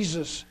to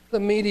Jesus, the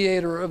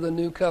mediator of the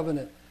new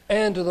covenant,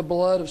 and to the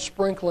blood of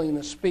sprinkling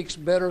that speaks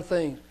better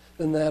things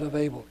than that of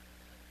Abel.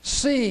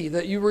 See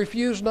that you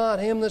refuse not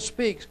him that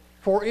speaks,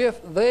 for if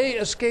they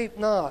escape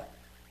not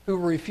who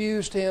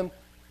refused him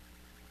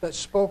that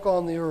spoke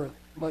on the earth,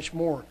 much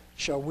more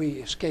shall we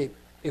escape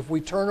if we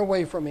turn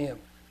away from him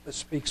that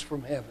speaks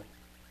from heaven,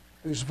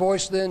 whose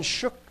voice then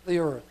shook the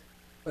earth.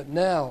 But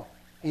now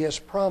he has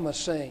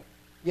promised, saying,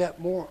 yet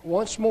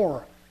once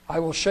more I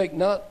will shake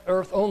not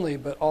earth only,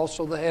 but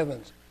also the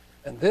heavens.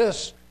 And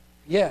this,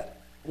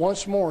 yet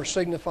once more,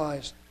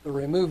 signifies the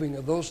removing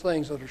of those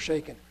things that are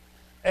shaken,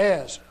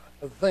 as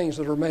of the things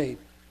that are made,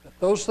 that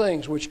those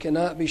things which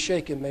cannot be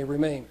shaken may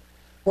remain.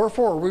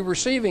 Wherefore, we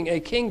receiving a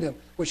kingdom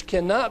which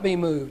cannot be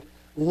moved,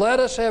 let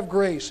us have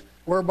grace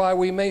whereby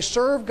we may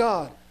serve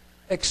God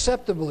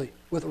acceptably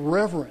with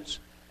reverence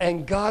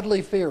and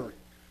godly fear,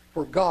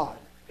 for God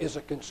is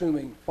a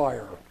consuming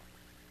fire.